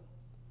know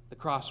the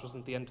cross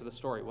wasn't the end of the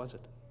story, was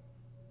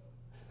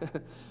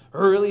it?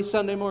 Early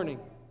Sunday morning,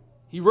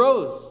 he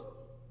rose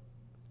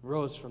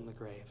from the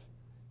grave.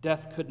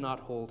 Death could not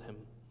hold him.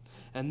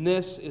 And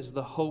this is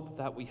the hope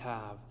that we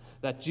have,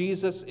 that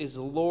Jesus is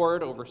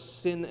Lord over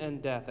sin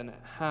and death, and it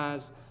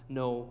has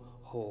no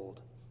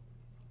hold.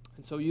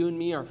 And so you and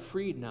me are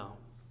freed now,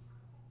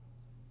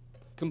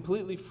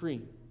 completely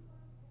free,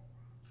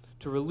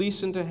 to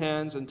release into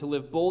hands and to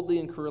live boldly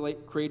and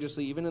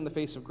courageously, even in the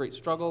face of great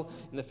struggle,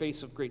 in the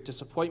face of great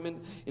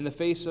disappointment, in the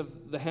face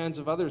of the hands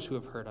of others who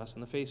have hurt us,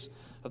 in the face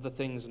of the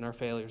things and our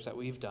failures that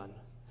we've done.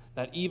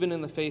 That even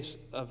in the face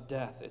of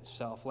death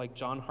itself, like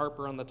John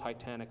Harper on the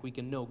Titanic, we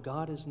can know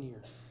God is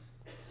near.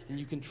 And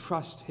you can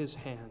trust his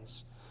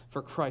hands,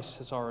 for Christ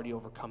has already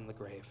overcome the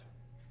grave.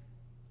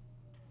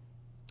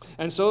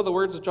 And so the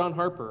words of John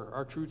Harper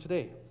are true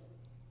today.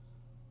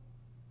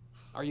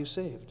 Are you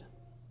saved?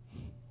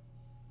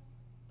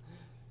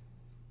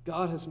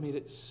 God has made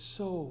it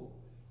so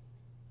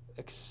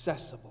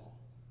accessible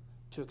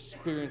to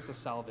experience the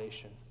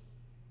salvation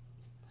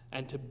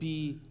and to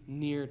be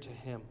near to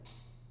him.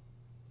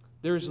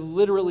 There's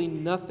literally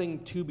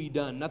nothing to be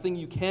done, nothing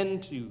you can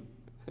do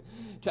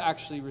to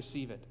actually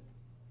receive it.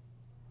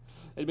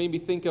 It made me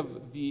think of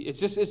it's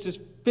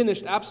just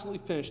finished,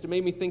 absolutely finished. It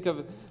made me think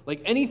of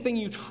like anything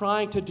you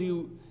try to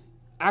do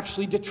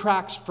actually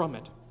detracts from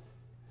it.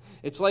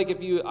 It's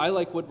like I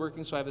like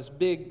woodworking, so I have this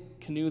big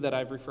canoe that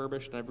I've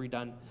refurbished and I've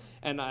redone,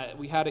 and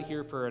we had it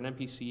here for an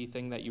NPC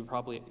thing that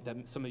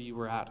some of you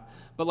were at.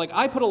 But like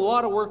I put a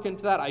lot of work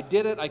into that. I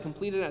did it. I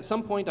completed it. At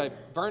some point, I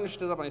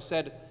varnished it up and I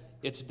said,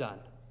 "It's done.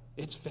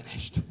 It's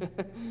finished."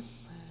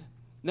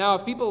 Now,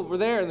 if people were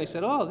there and they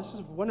said, "Oh, this is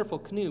a wonderful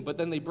canoe," but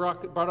then they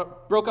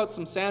broke out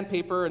some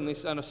sandpaper and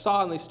a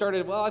saw and they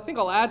started, "Well, I think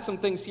I'll add some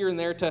things here and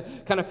there to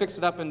kind of fix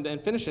it up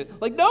and finish it."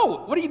 Like,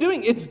 no, what are you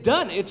doing? It's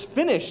done. It's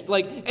finished.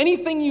 Like,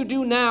 anything you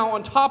do now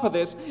on top of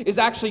this is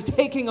actually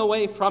taking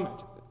away from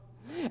it.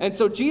 And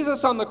so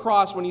Jesus on the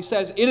cross, when he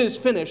says, "It is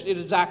finished," it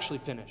is actually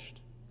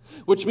finished.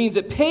 which means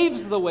it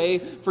paves the way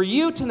for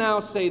you to now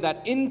say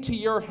that into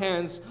your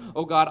hands,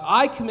 oh God,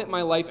 I commit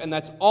my life, and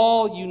that's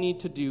all you need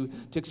to do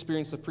to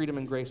experience the freedom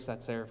and grace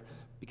that's there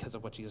because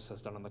of what Jesus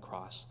has done on the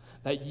cross.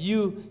 That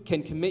you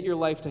can commit your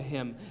life to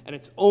him, and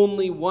it's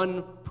only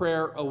one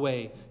prayer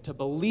away to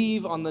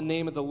believe on the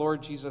name of the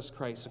Lord Jesus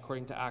Christ,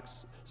 according to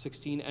Acts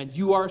 16, and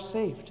you are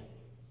saved.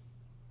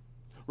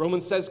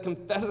 Romans says,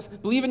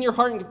 believe in your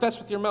heart and confess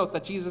with your mouth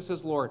that Jesus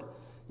is Lord,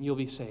 and you'll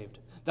be saved.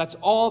 That's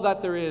all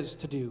that there is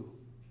to do.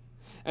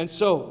 And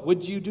so,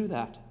 would you do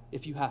that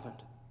if you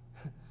haven't?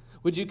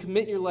 Would you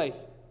commit your life,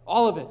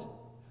 all of it,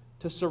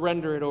 to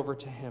surrender it over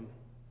to him?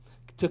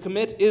 To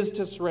commit is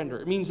to surrender.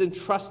 It means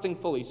entrusting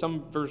fully.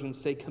 Some versions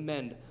say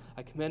commend.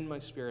 I commend my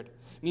spirit.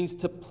 It means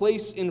to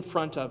place in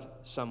front of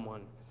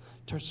someone,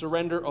 to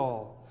surrender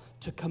all,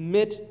 to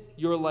commit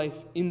your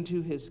life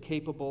into his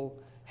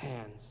capable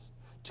hands,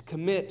 to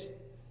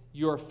commit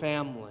your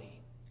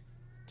family,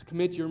 to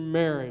commit your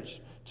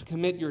marriage, to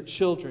commit your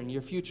children,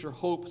 your future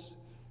hopes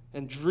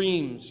and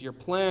dreams, your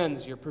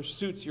plans, your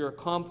pursuits, your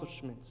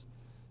accomplishments.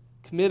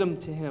 Commit them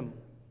to him.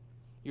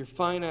 Your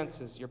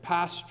finances, your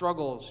past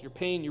struggles, your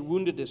pain, your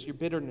woundedness, your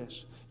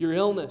bitterness, your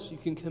illness, you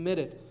can commit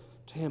it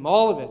to him.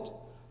 All of it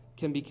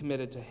can be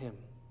committed to him.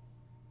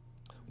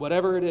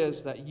 Whatever it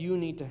is that you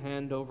need to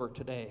hand over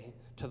today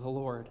to the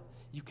Lord,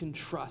 you can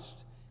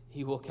trust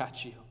he will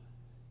catch you.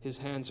 His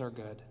hands are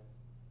good.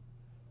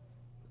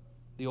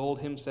 The old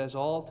hymn says,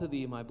 all to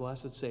thee, my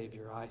blessed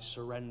Savior, I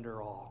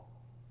surrender all.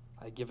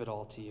 I give it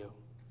all to you.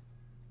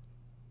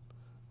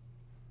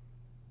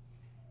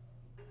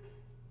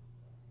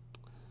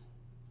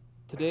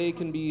 Today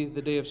can be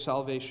the day of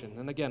salvation.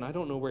 And again, I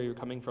don't know where you're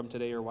coming from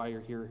today or why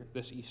you're here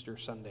this Easter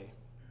Sunday.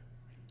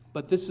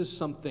 But this is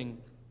something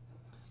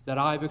that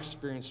I've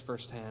experienced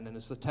firsthand, and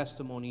it's the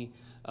testimony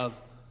of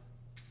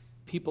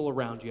people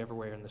around you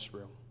everywhere in this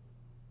room.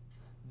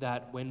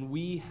 That when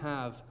we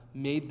have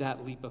made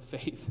that leap of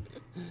faith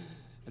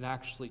and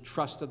actually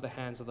trusted the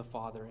hands of the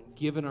Father and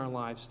given our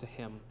lives to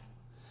him,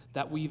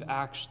 that we've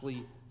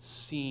actually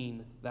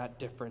seen that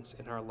difference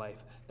in our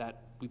life,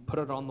 that we put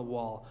it on the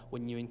wall.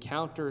 When you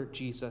encounter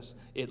Jesus,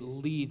 it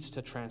leads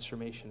to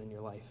transformation in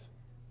your life.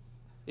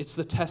 It's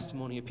the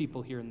testimony of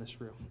people here in this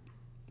room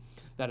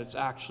that it's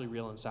actually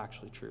real and it's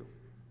actually true.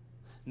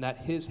 And that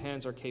his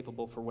hands are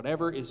capable for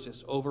whatever is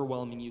just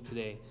overwhelming you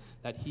today,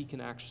 that he can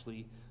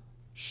actually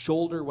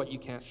shoulder what you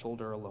can't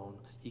shoulder alone.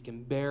 He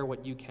can bear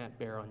what you can't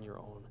bear on your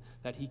own.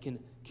 That he can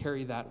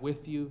carry that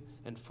with you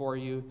and for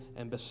you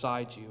and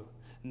beside you,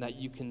 and that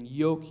you can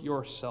yoke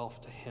yourself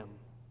to him.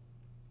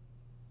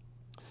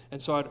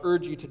 And so I'd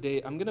urge you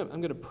today, I'm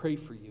gonna pray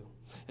for you.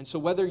 And so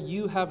whether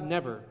you have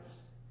never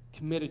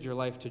committed your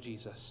life to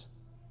Jesus,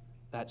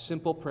 that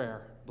simple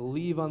prayer,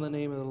 believe on the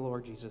name of the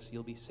Lord Jesus,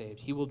 you'll be saved.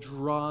 He will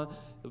draw,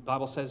 the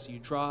Bible says you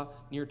draw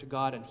near to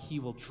God and he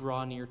will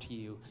draw near to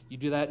you. You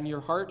do that in your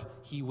heart,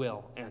 he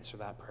will answer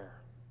that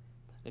prayer.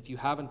 If you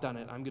haven't done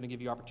it, I'm going to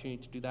give you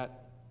opportunity to do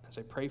that as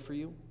I pray for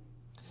you.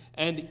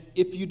 And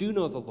if you do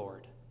know the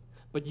Lord,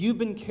 but you've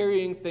been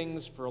carrying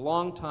things for a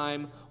long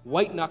time,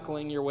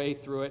 white-knuckling your way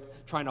through it,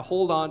 trying to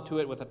hold on to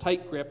it with a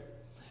tight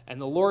grip, and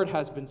the Lord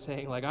has been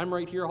saying, like, I'm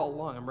right here all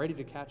along. I'm ready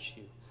to catch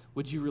you.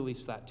 Would you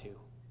release that too?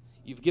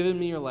 You've given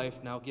me your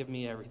life. Now give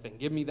me everything.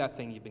 Give me that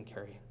thing you've been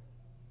carrying.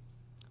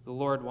 The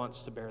Lord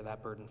wants to bear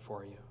that burden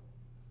for you.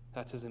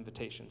 That's his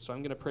invitation. So I'm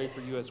going to pray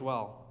for you as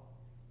well.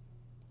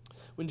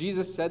 When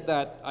Jesus said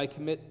that, I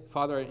commit,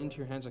 Father, into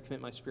your hands I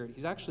commit my spirit,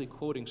 he's actually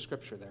quoting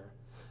scripture there.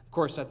 Of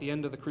course, at the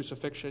end of the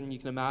crucifixion, you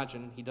can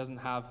imagine he doesn't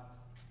have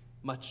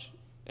much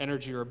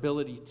energy or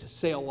ability to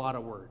say a lot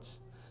of words.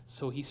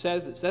 So it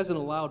says in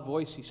a loud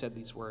voice he said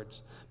these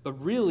words. But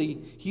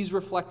really, he's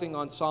reflecting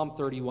on Psalm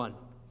 31.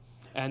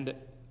 And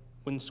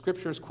when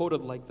scripture is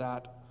quoted like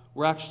that,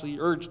 we're actually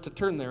urged to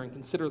turn there and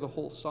consider the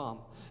whole psalm.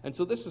 And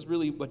so this is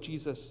really what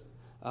Jesus,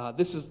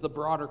 this is the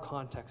broader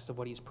context of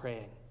what he's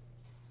praying.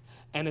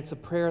 And it's a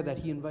prayer that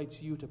he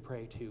invites you to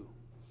pray too.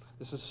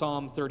 This is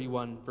Psalm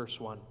 31, verse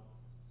 1.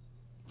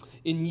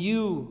 In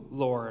you,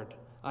 Lord,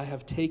 I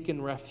have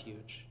taken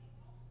refuge.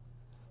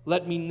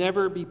 Let me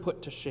never be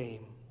put to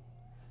shame.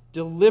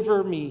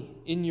 Deliver me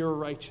in your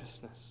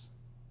righteousness.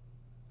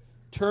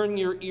 Turn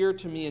your ear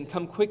to me and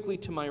come quickly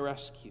to my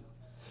rescue.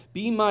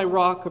 Be my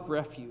rock of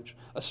refuge,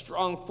 a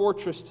strong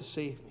fortress to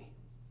save me.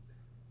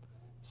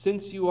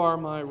 Since you are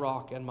my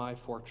rock and my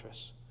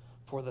fortress,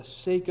 for the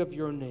sake of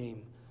your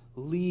name,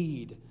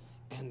 lead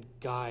and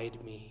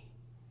guide me.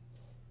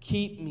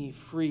 Keep me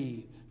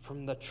free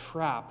from the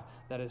trap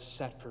that is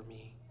set for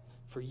me,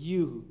 for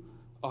you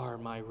are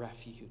my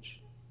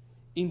refuge.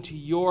 Into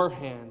your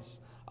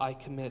hands I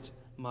commit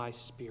my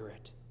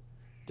spirit.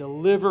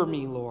 Deliver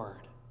me,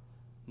 Lord,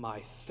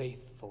 my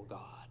faithful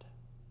God.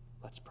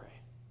 Let's pray.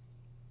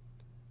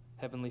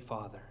 Heavenly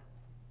Father,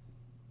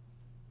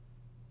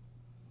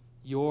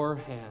 your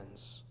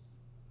hands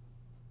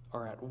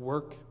are at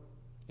work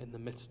in the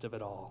midst of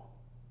it all.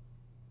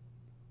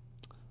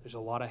 There's a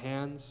lot of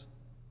hands,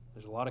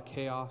 there's a lot of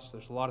chaos,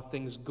 there's a lot of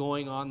things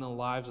going on in the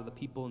lives of the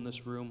people in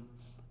this room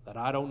that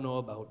I don't know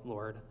about,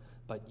 Lord,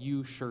 but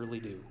you surely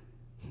do.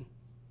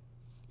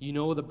 You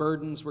know the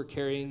burdens we're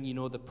carrying. You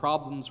know the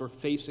problems we're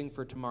facing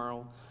for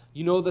tomorrow.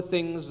 You know the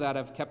things that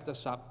have kept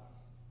us up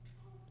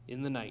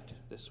in the night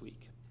this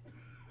week.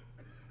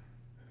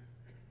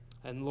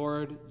 And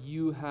Lord,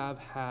 you have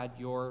had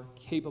your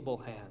capable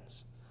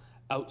hands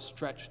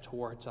outstretched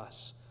towards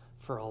us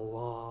for a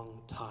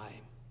long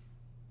time.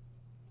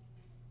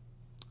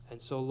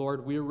 And so,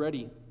 Lord, we're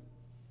ready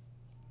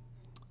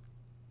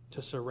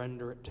to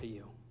surrender it to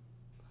you,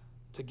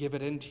 to give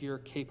it into your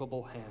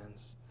capable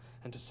hands,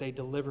 and to say,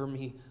 deliver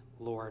me,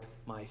 Lord,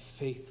 my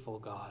faithful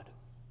God.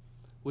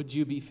 Would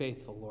you be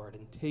faithful, Lord,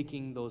 in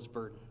taking those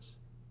burdens?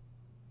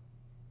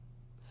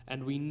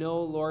 And we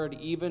know, Lord,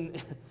 even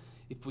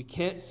if we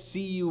can't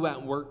see you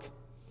at work,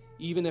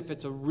 even if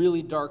it's a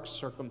really dark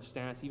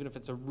circumstance, even if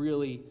it's a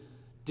really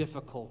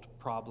difficult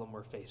problem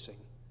we're facing,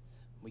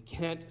 we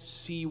can't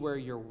see where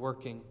you're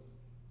working.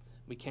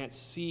 We can't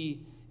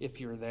see if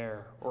you're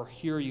there or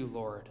hear you,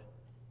 Lord.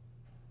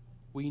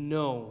 We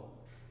know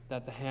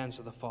that the hands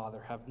of the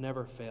Father have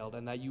never failed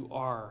and that you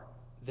are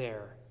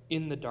there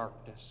in the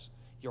darkness.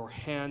 Your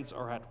hands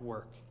are at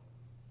work,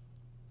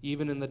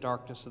 even in the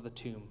darkness of the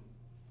tomb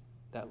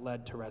that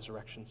led to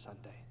Resurrection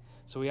Sunday.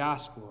 So we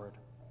ask, Lord,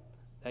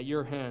 that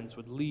your hands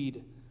would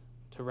lead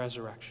to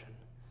resurrection,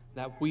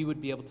 that we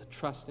would be able to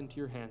trust into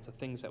your hands the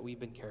things that we've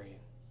been carrying.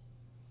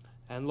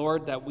 And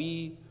Lord, that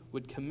we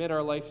would commit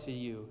our life to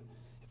you.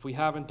 If we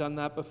haven't done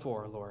that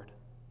before, Lord,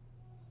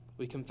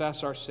 we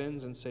confess our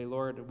sins and say,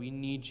 Lord, we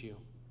need you.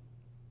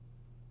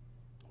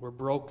 We're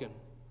broken.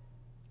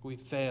 We've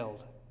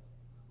failed.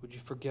 Would you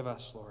forgive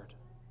us, Lord?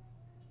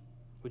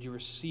 Would you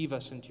receive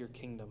us into your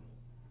kingdom?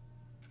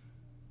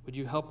 Would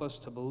you help us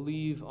to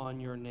believe on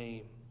your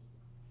name,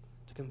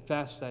 to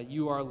confess that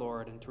you are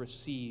Lord, and to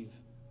receive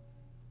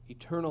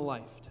eternal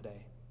life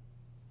today?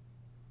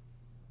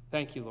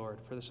 Thank you, Lord,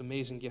 for this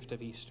amazing gift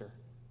of Easter,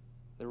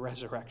 the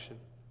resurrection.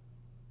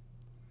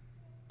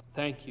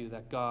 Thank you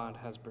that God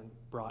has been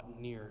brought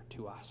near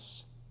to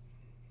us.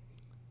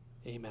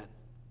 Amen.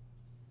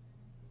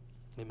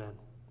 Amen.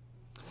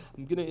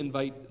 I'm going to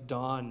invite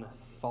Don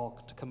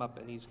Falk to come up,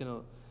 and he's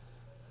going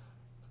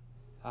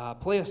to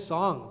play a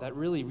song that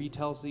really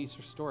retells the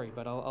Easter story,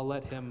 but I'll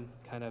let him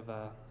kind of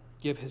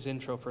give his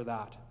intro for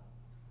that.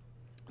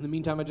 In the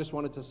meantime, I just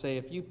wanted to say,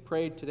 if you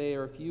prayed today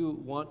or if you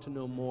want to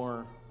know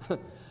more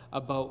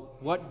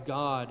about what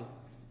God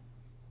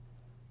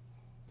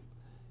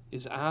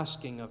is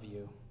asking of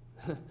you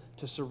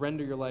to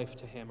surrender your life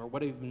to him, or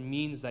what it even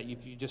means that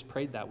if you just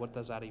prayed that, what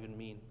does that even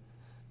mean?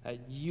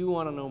 That you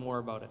want to know more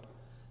about it,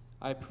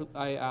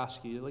 I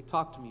ask you,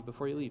 talk to me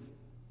before you leave,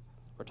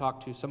 or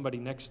talk to somebody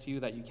next to you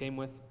that you came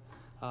with,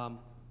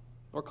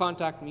 or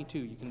contact me too.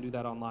 You can do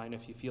that online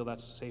if you feel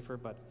that's safer,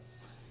 but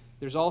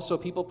there's also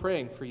people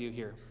praying for you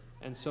here.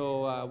 And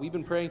so we've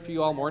been praying for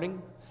you all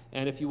morning,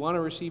 and if you want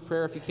to receive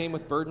prayer, if you came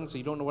with burdens,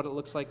 you don't know what it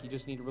looks like, you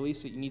just need to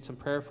release it, you need some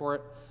prayer for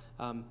it,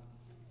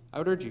 I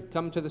would urge you,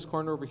 come to this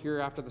corner over here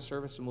after the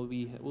service, and we'll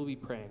be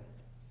praying.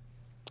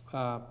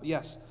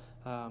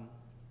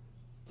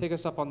 Take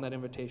us up on that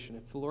invitation.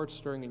 If the Lord's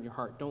stirring in your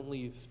heart, don't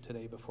leave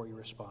today before you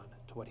respond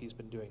to what he's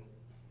been doing.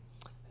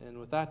 And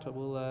with that,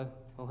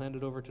 I'll hand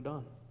it over to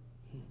Don.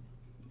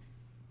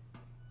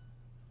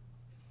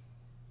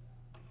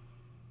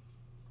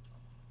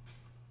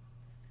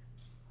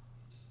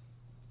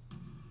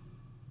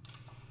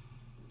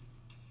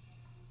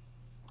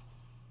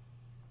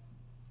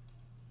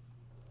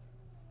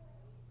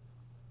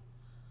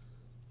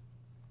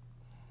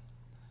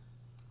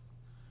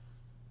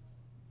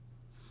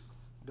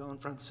 Don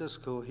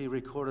Francisco, he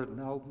recorded an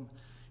album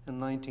in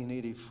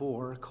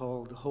 1984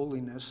 called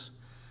Holiness,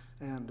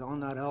 and on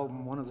that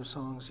album, one of the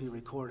songs he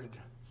recorded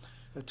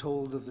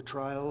told of the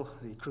trial,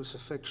 the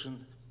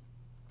crucifixion,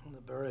 and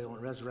the burial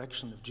and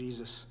resurrection of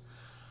Jesus.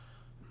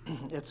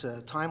 It's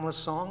a timeless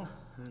song,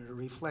 and it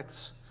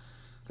reflects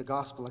the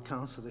gospel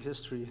accounts of the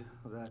history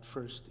of that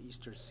first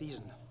Easter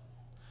season.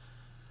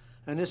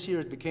 And this year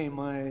it became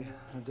my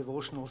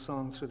devotional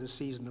song through the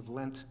season of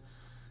Lent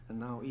and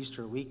now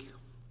Easter week.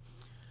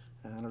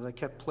 And as I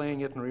kept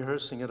playing it and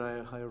rehearsing it,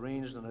 I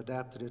arranged and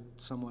adapted it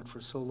somewhat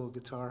for solo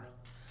guitar.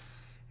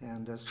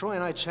 And as Troy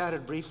and I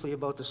chatted briefly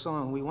about the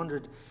song, we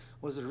wondered,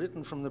 was it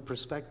written from the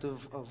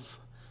perspective of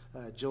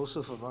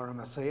Joseph of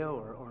Arimathea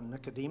or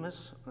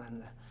Nicodemus?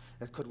 And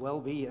it could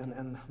well be,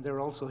 and there are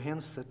also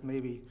hints that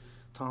maybe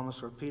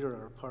Thomas or Peter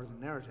are part of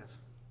the narrative.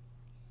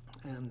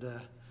 And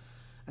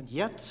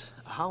yet,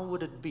 how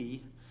would it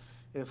be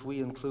if we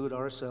include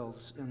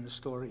ourselves in the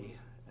story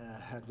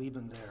had we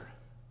been there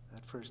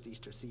that first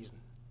Easter season?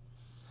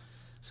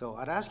 So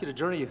I'd ask you to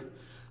journey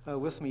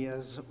with me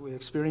as we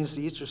experience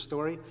the Easter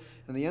story.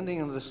 And the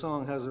ending of the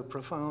song has a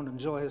profound and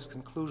joyous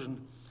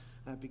conclusion.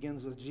 It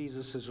begins with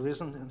Jesus is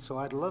risen. And so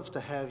I'd love to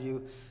have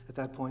you at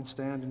that point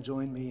stand and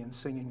join me in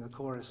singing the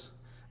chorus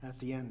at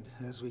the end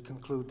as we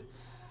conclude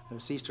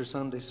this Easter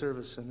Sunday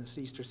service and this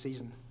Easter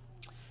season.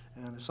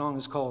 And the song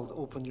is called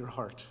Open Your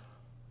Heart.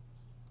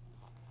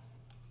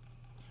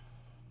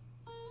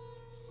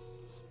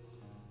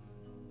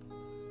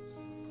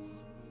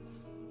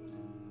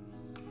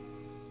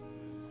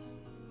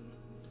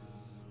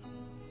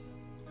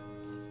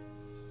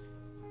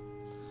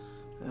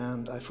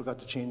 and I forgot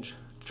to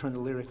turn the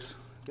lyrics,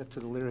 get to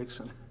the lyrics,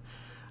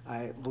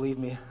 and believe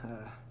me,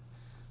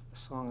 the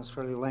song is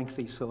fairly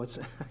lengthy, so it's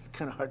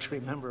kind of hard to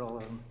remember all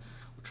of them.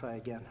 We'll try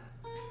again.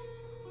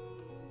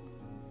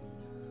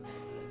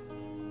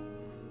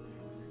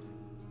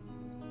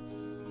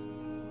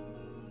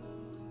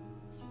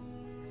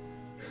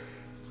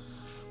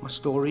 My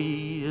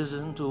story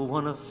isn't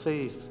one of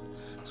faith,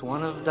 it's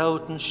one of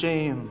doubt and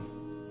shame,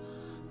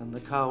 and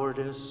the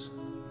cowardice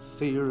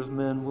fear of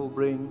men will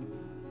bring.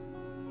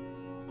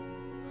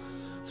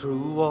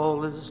 Through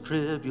all his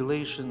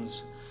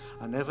tribulations,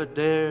 I never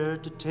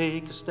dared to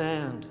take a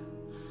stand,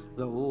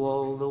 though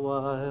all the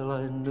while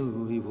I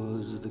knew he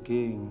was the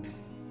king.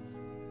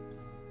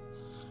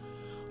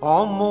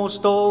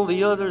 Almost all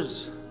the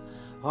others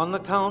on the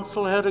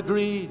council had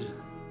agreed,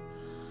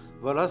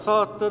 but I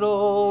thought that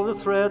all the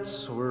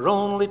threats were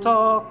only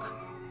talk,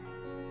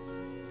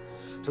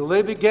 till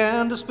they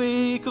began to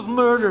speak of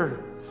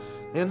murder.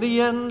 In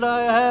the end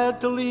I had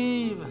to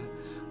leave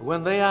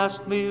when they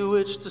asked me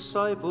which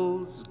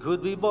disciples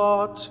could be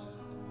bought.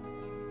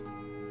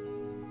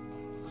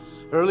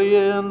 Early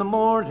in the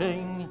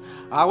morning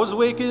I was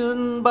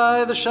wakened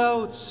by the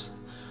shouts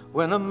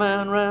when a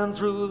man ran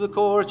through the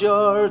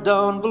courtyard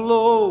down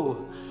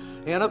below,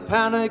 in a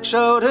panic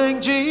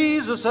shouting,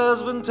 "Jesus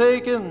has been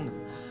taken,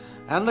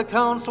 and the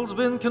council's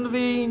been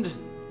convened,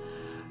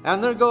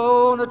 and they're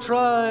gonna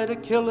try to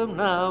kill him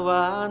now,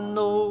 I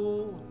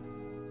know."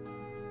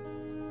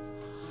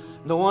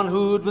 No one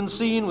who'd been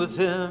seen with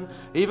him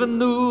even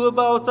knew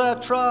about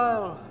that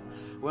trial.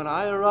 When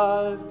I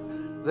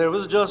arrived, there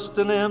was just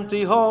an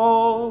empty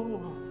hall.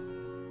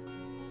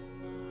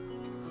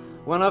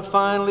 When I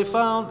finally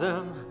found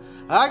him,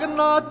 I could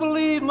not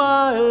believe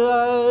my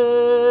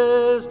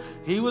eyes.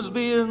 He was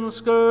being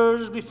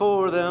scourged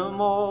before them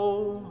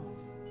all.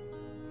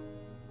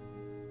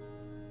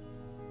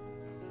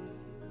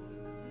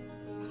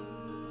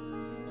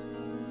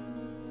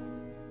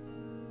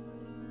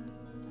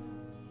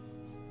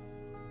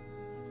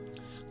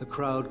 The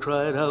crowd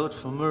cried out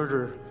for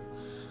murder,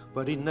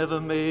 but he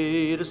never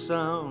made a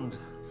sound,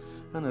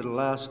 and at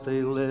last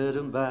they led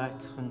him back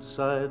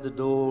inside the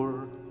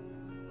door.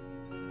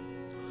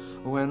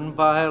 When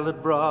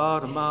Pilate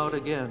brought him out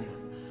again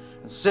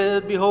and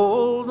said,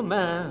 "Behold the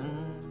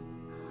man,"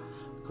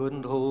 I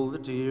couldn't hold the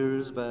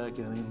tears back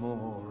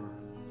anymore.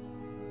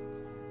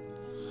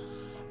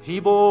 He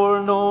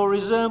bore no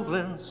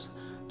resemblance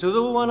to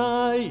the one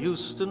I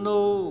used to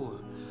know.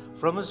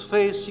 From his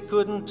face you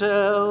couldn't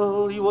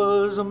tell he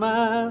was a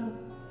man.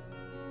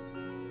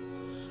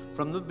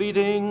 From the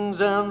beatings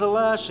and the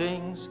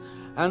lashings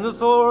and the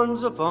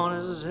thorns upon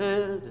his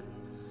head,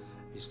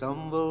 he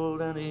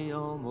stumbled and he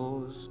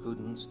almost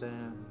couldn't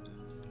stand.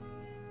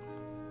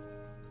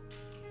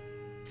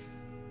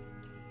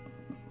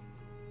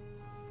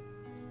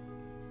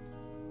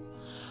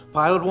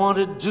 Pilate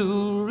wanted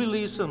to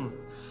release him,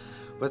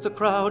 but the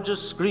crowd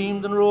just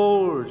screamed and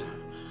roared,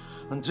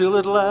 until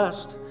at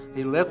last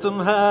he let them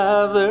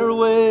have their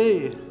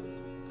way.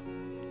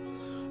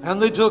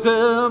 And they took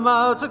him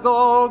out to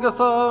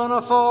Golgotha, and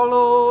I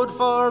followed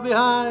far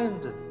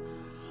behind,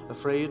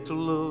 afraid to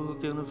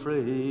look and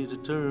afraid to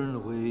turn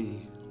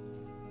away.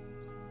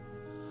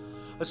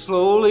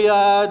 Slowly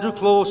I drew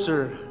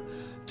closer,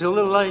 till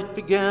the light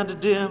began to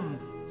dim,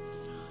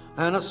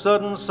 and a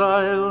sudden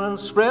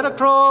silence spread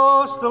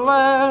across the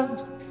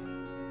land.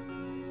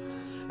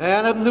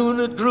 And at noon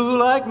it grew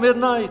like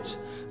midnight,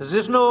 as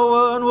if no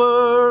one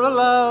were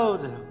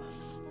allowed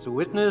to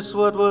witness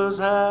what was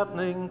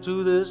happening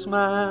to this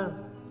man.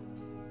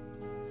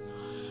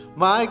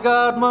 My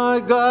God,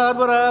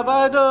 what have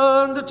I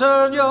done to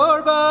turn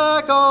your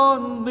back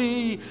on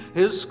me?"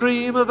 His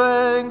scream of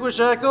anguish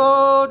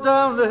echoed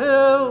down the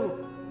hill,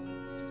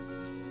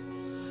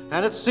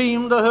 and it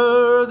seemed I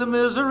heard the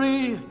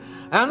misery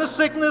and the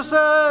sickness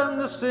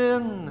and the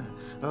sin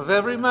of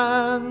every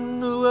man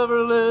who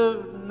ever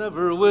lived,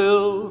 never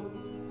will.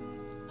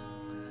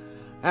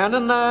 And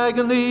in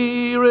agony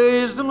he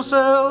raised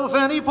himself,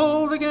 and he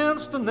pulled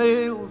against the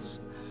nails,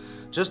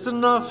 just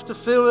enough to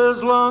fill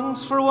his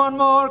lungs for one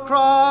more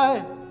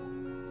cry.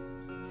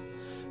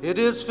 "It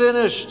is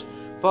finished,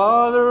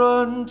 Father,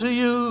 unto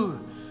you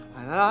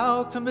I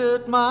now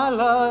commit my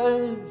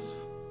life."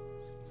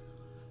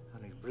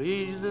 And he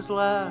breathed his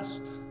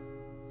last,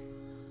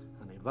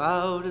 and he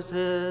bowed his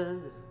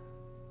head,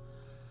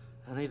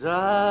 and he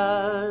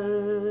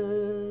died.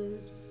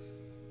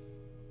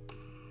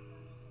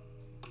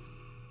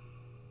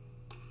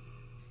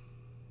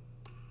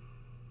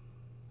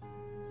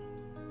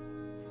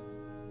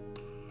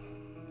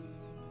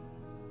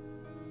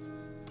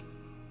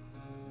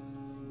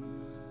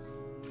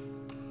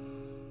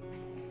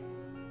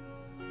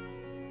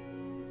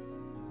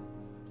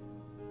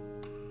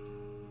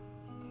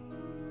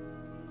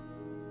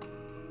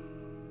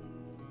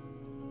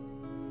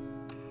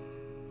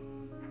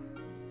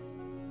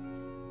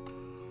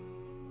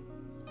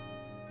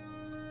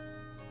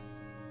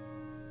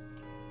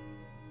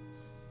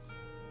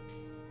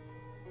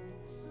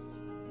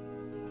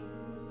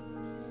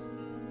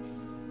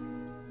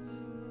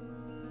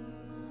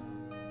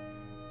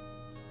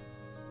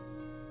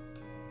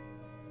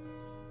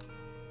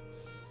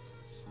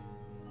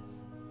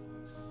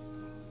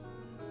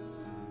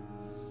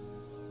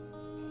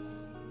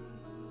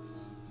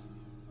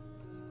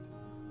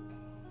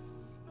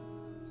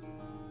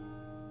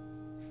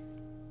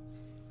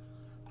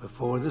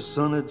 Before the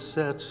sun had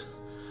set,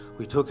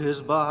 we took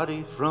his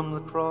body from the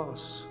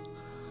cross,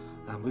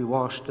 and we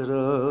washed it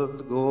of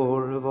the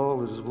gore of all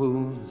his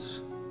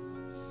wounds.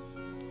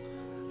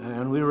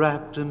 And we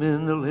wrapped him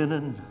in the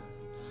linen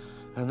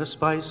and the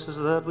spices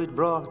that we'd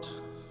brought.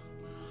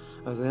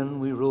 And then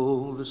we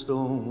rolled the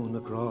stone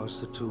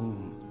across the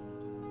tomb.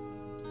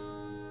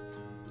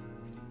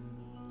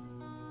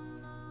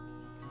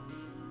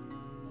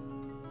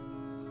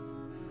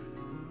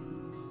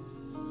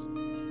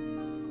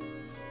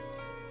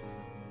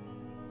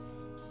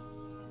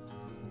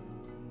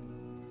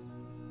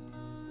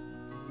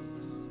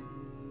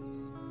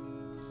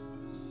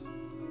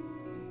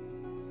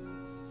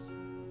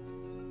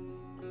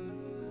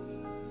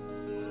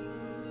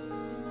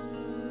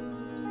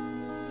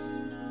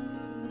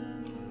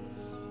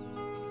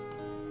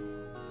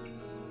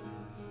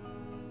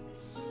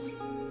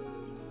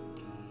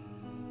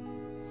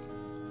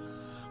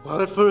 Well,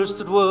 at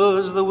first it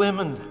was the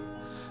women,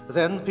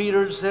 then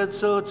Peter said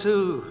so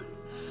too.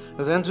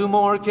 Then 2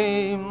 more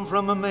came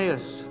from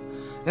Emmaus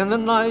in the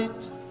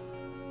night.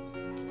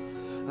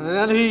 And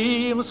then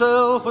he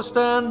himself was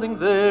standing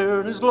there,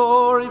 and his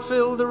glory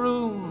filled the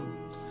room.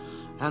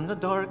 And the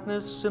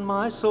darkness in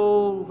my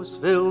soul was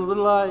filled with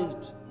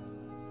light.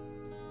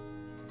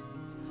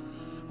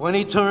 When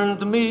he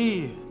turned to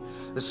me,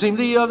 it seemed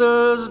the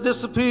others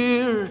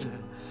disappeared.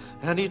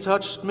 And he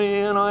touched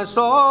me, and I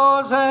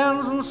saw his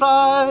hands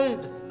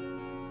inside.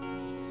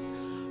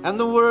 And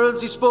the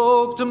words he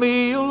spoke to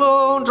me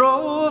alone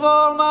drove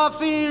all my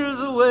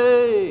fears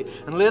away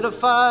and lit a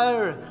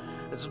fire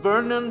that's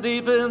burning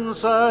deep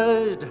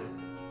inside.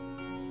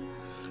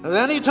 And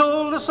then he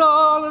told us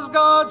all, as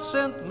God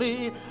sent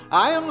me,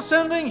 I am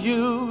sending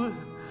you,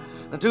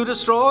 and to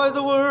destroy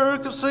the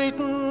work of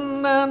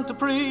Satan and to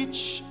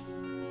preach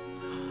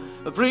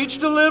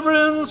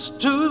deliverance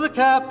to the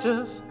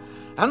captive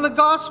and the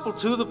gospel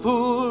to the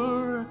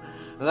poor,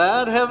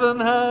 that heaven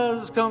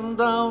has come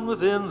down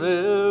within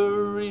their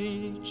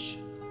reach.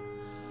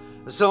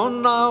 So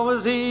now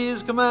as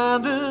he's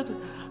commanded,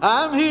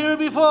 I'm here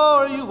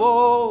before you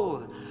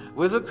all,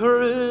 with a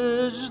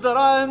courage that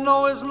I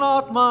know is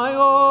not my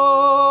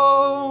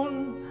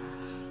own,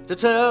 to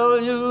tell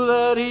you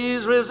that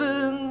he's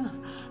risen,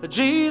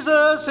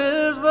 Jesus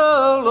is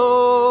the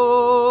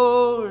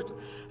Lord,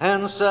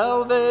 and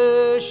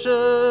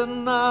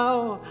salvation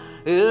now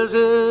is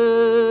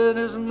in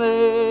his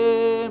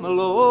name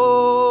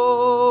alone.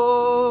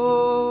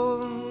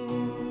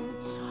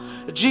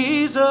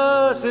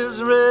 Jesus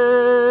is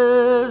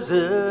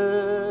risen,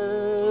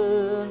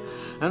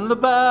 and the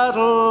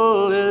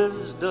battle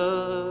is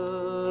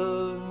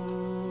done.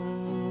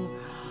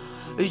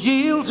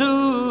 Yield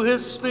to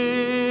his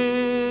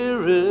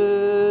Spirit,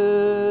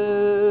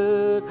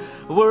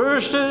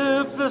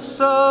 worship the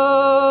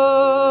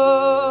Son,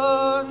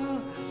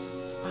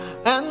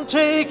 and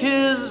take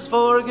his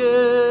forgiveness.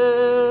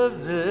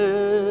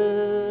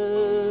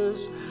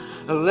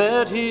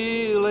 Let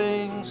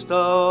healing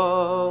start.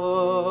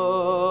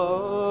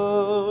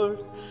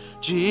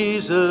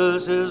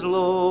 Jesus is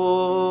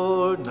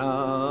Lord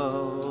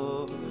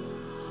now.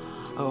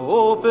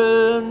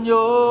 Open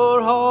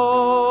your heart.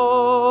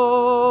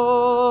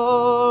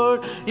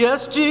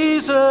 Yes,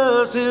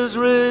 Jesus is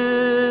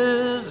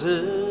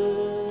risen,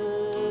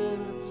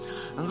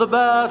 and the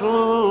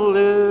battle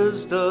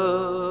is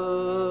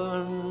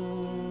done.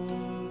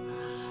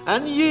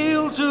 And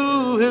yield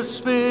to his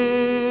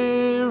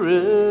Spirit,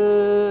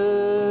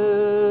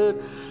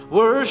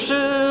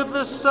 worship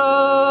the Son,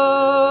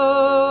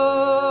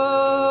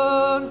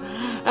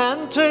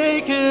 and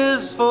take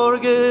his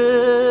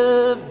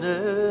forgiveness.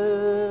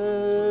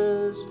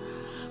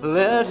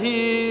 Let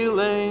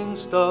healing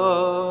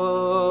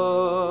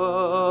start.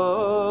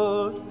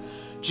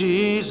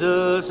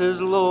 Jesus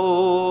is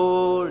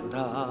Lord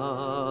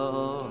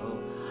now.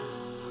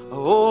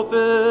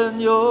 Open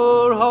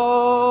your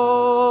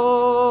heart.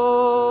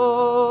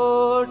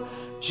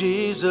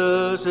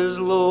 Jesus is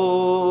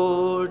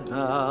Lord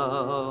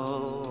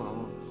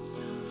now.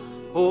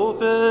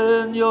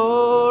 Open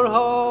your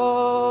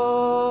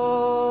heart.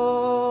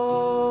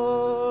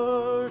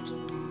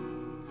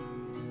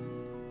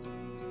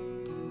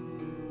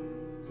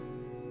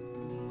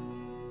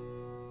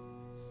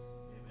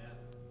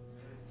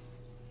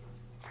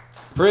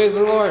 Praise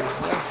the Lord.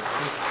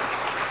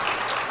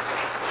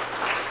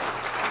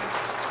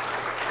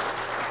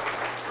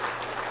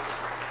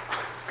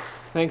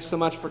 Thanks so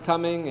much for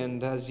coming,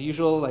 and as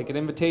usual, like an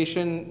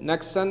invitation,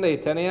 next Sunday,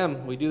 10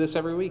 a.m. We do this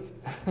every week.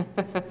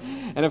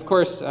 And of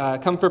course,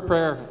 come for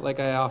prayer like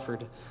I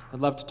offered. I'd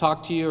love to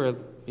talk to you, or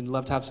we'd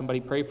love to have somebody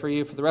pray for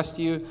you. For the rest of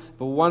you, have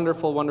a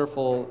wonderful,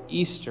 wonderful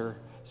Easter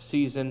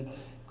season.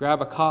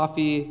 Grab a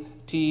coffee,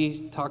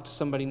 tea, talk to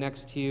somebody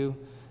next to you,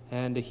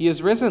 and he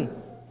is risen.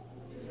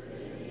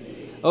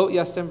 Oh,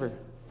 yes, Denver.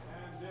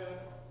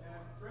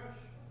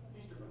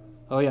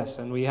 Oh, yes,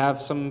 and we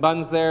have some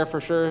buns there for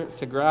sure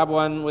to grab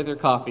one with your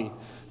coffee.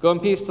 Go in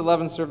peace to love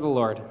and serve the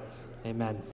Lord. Amen.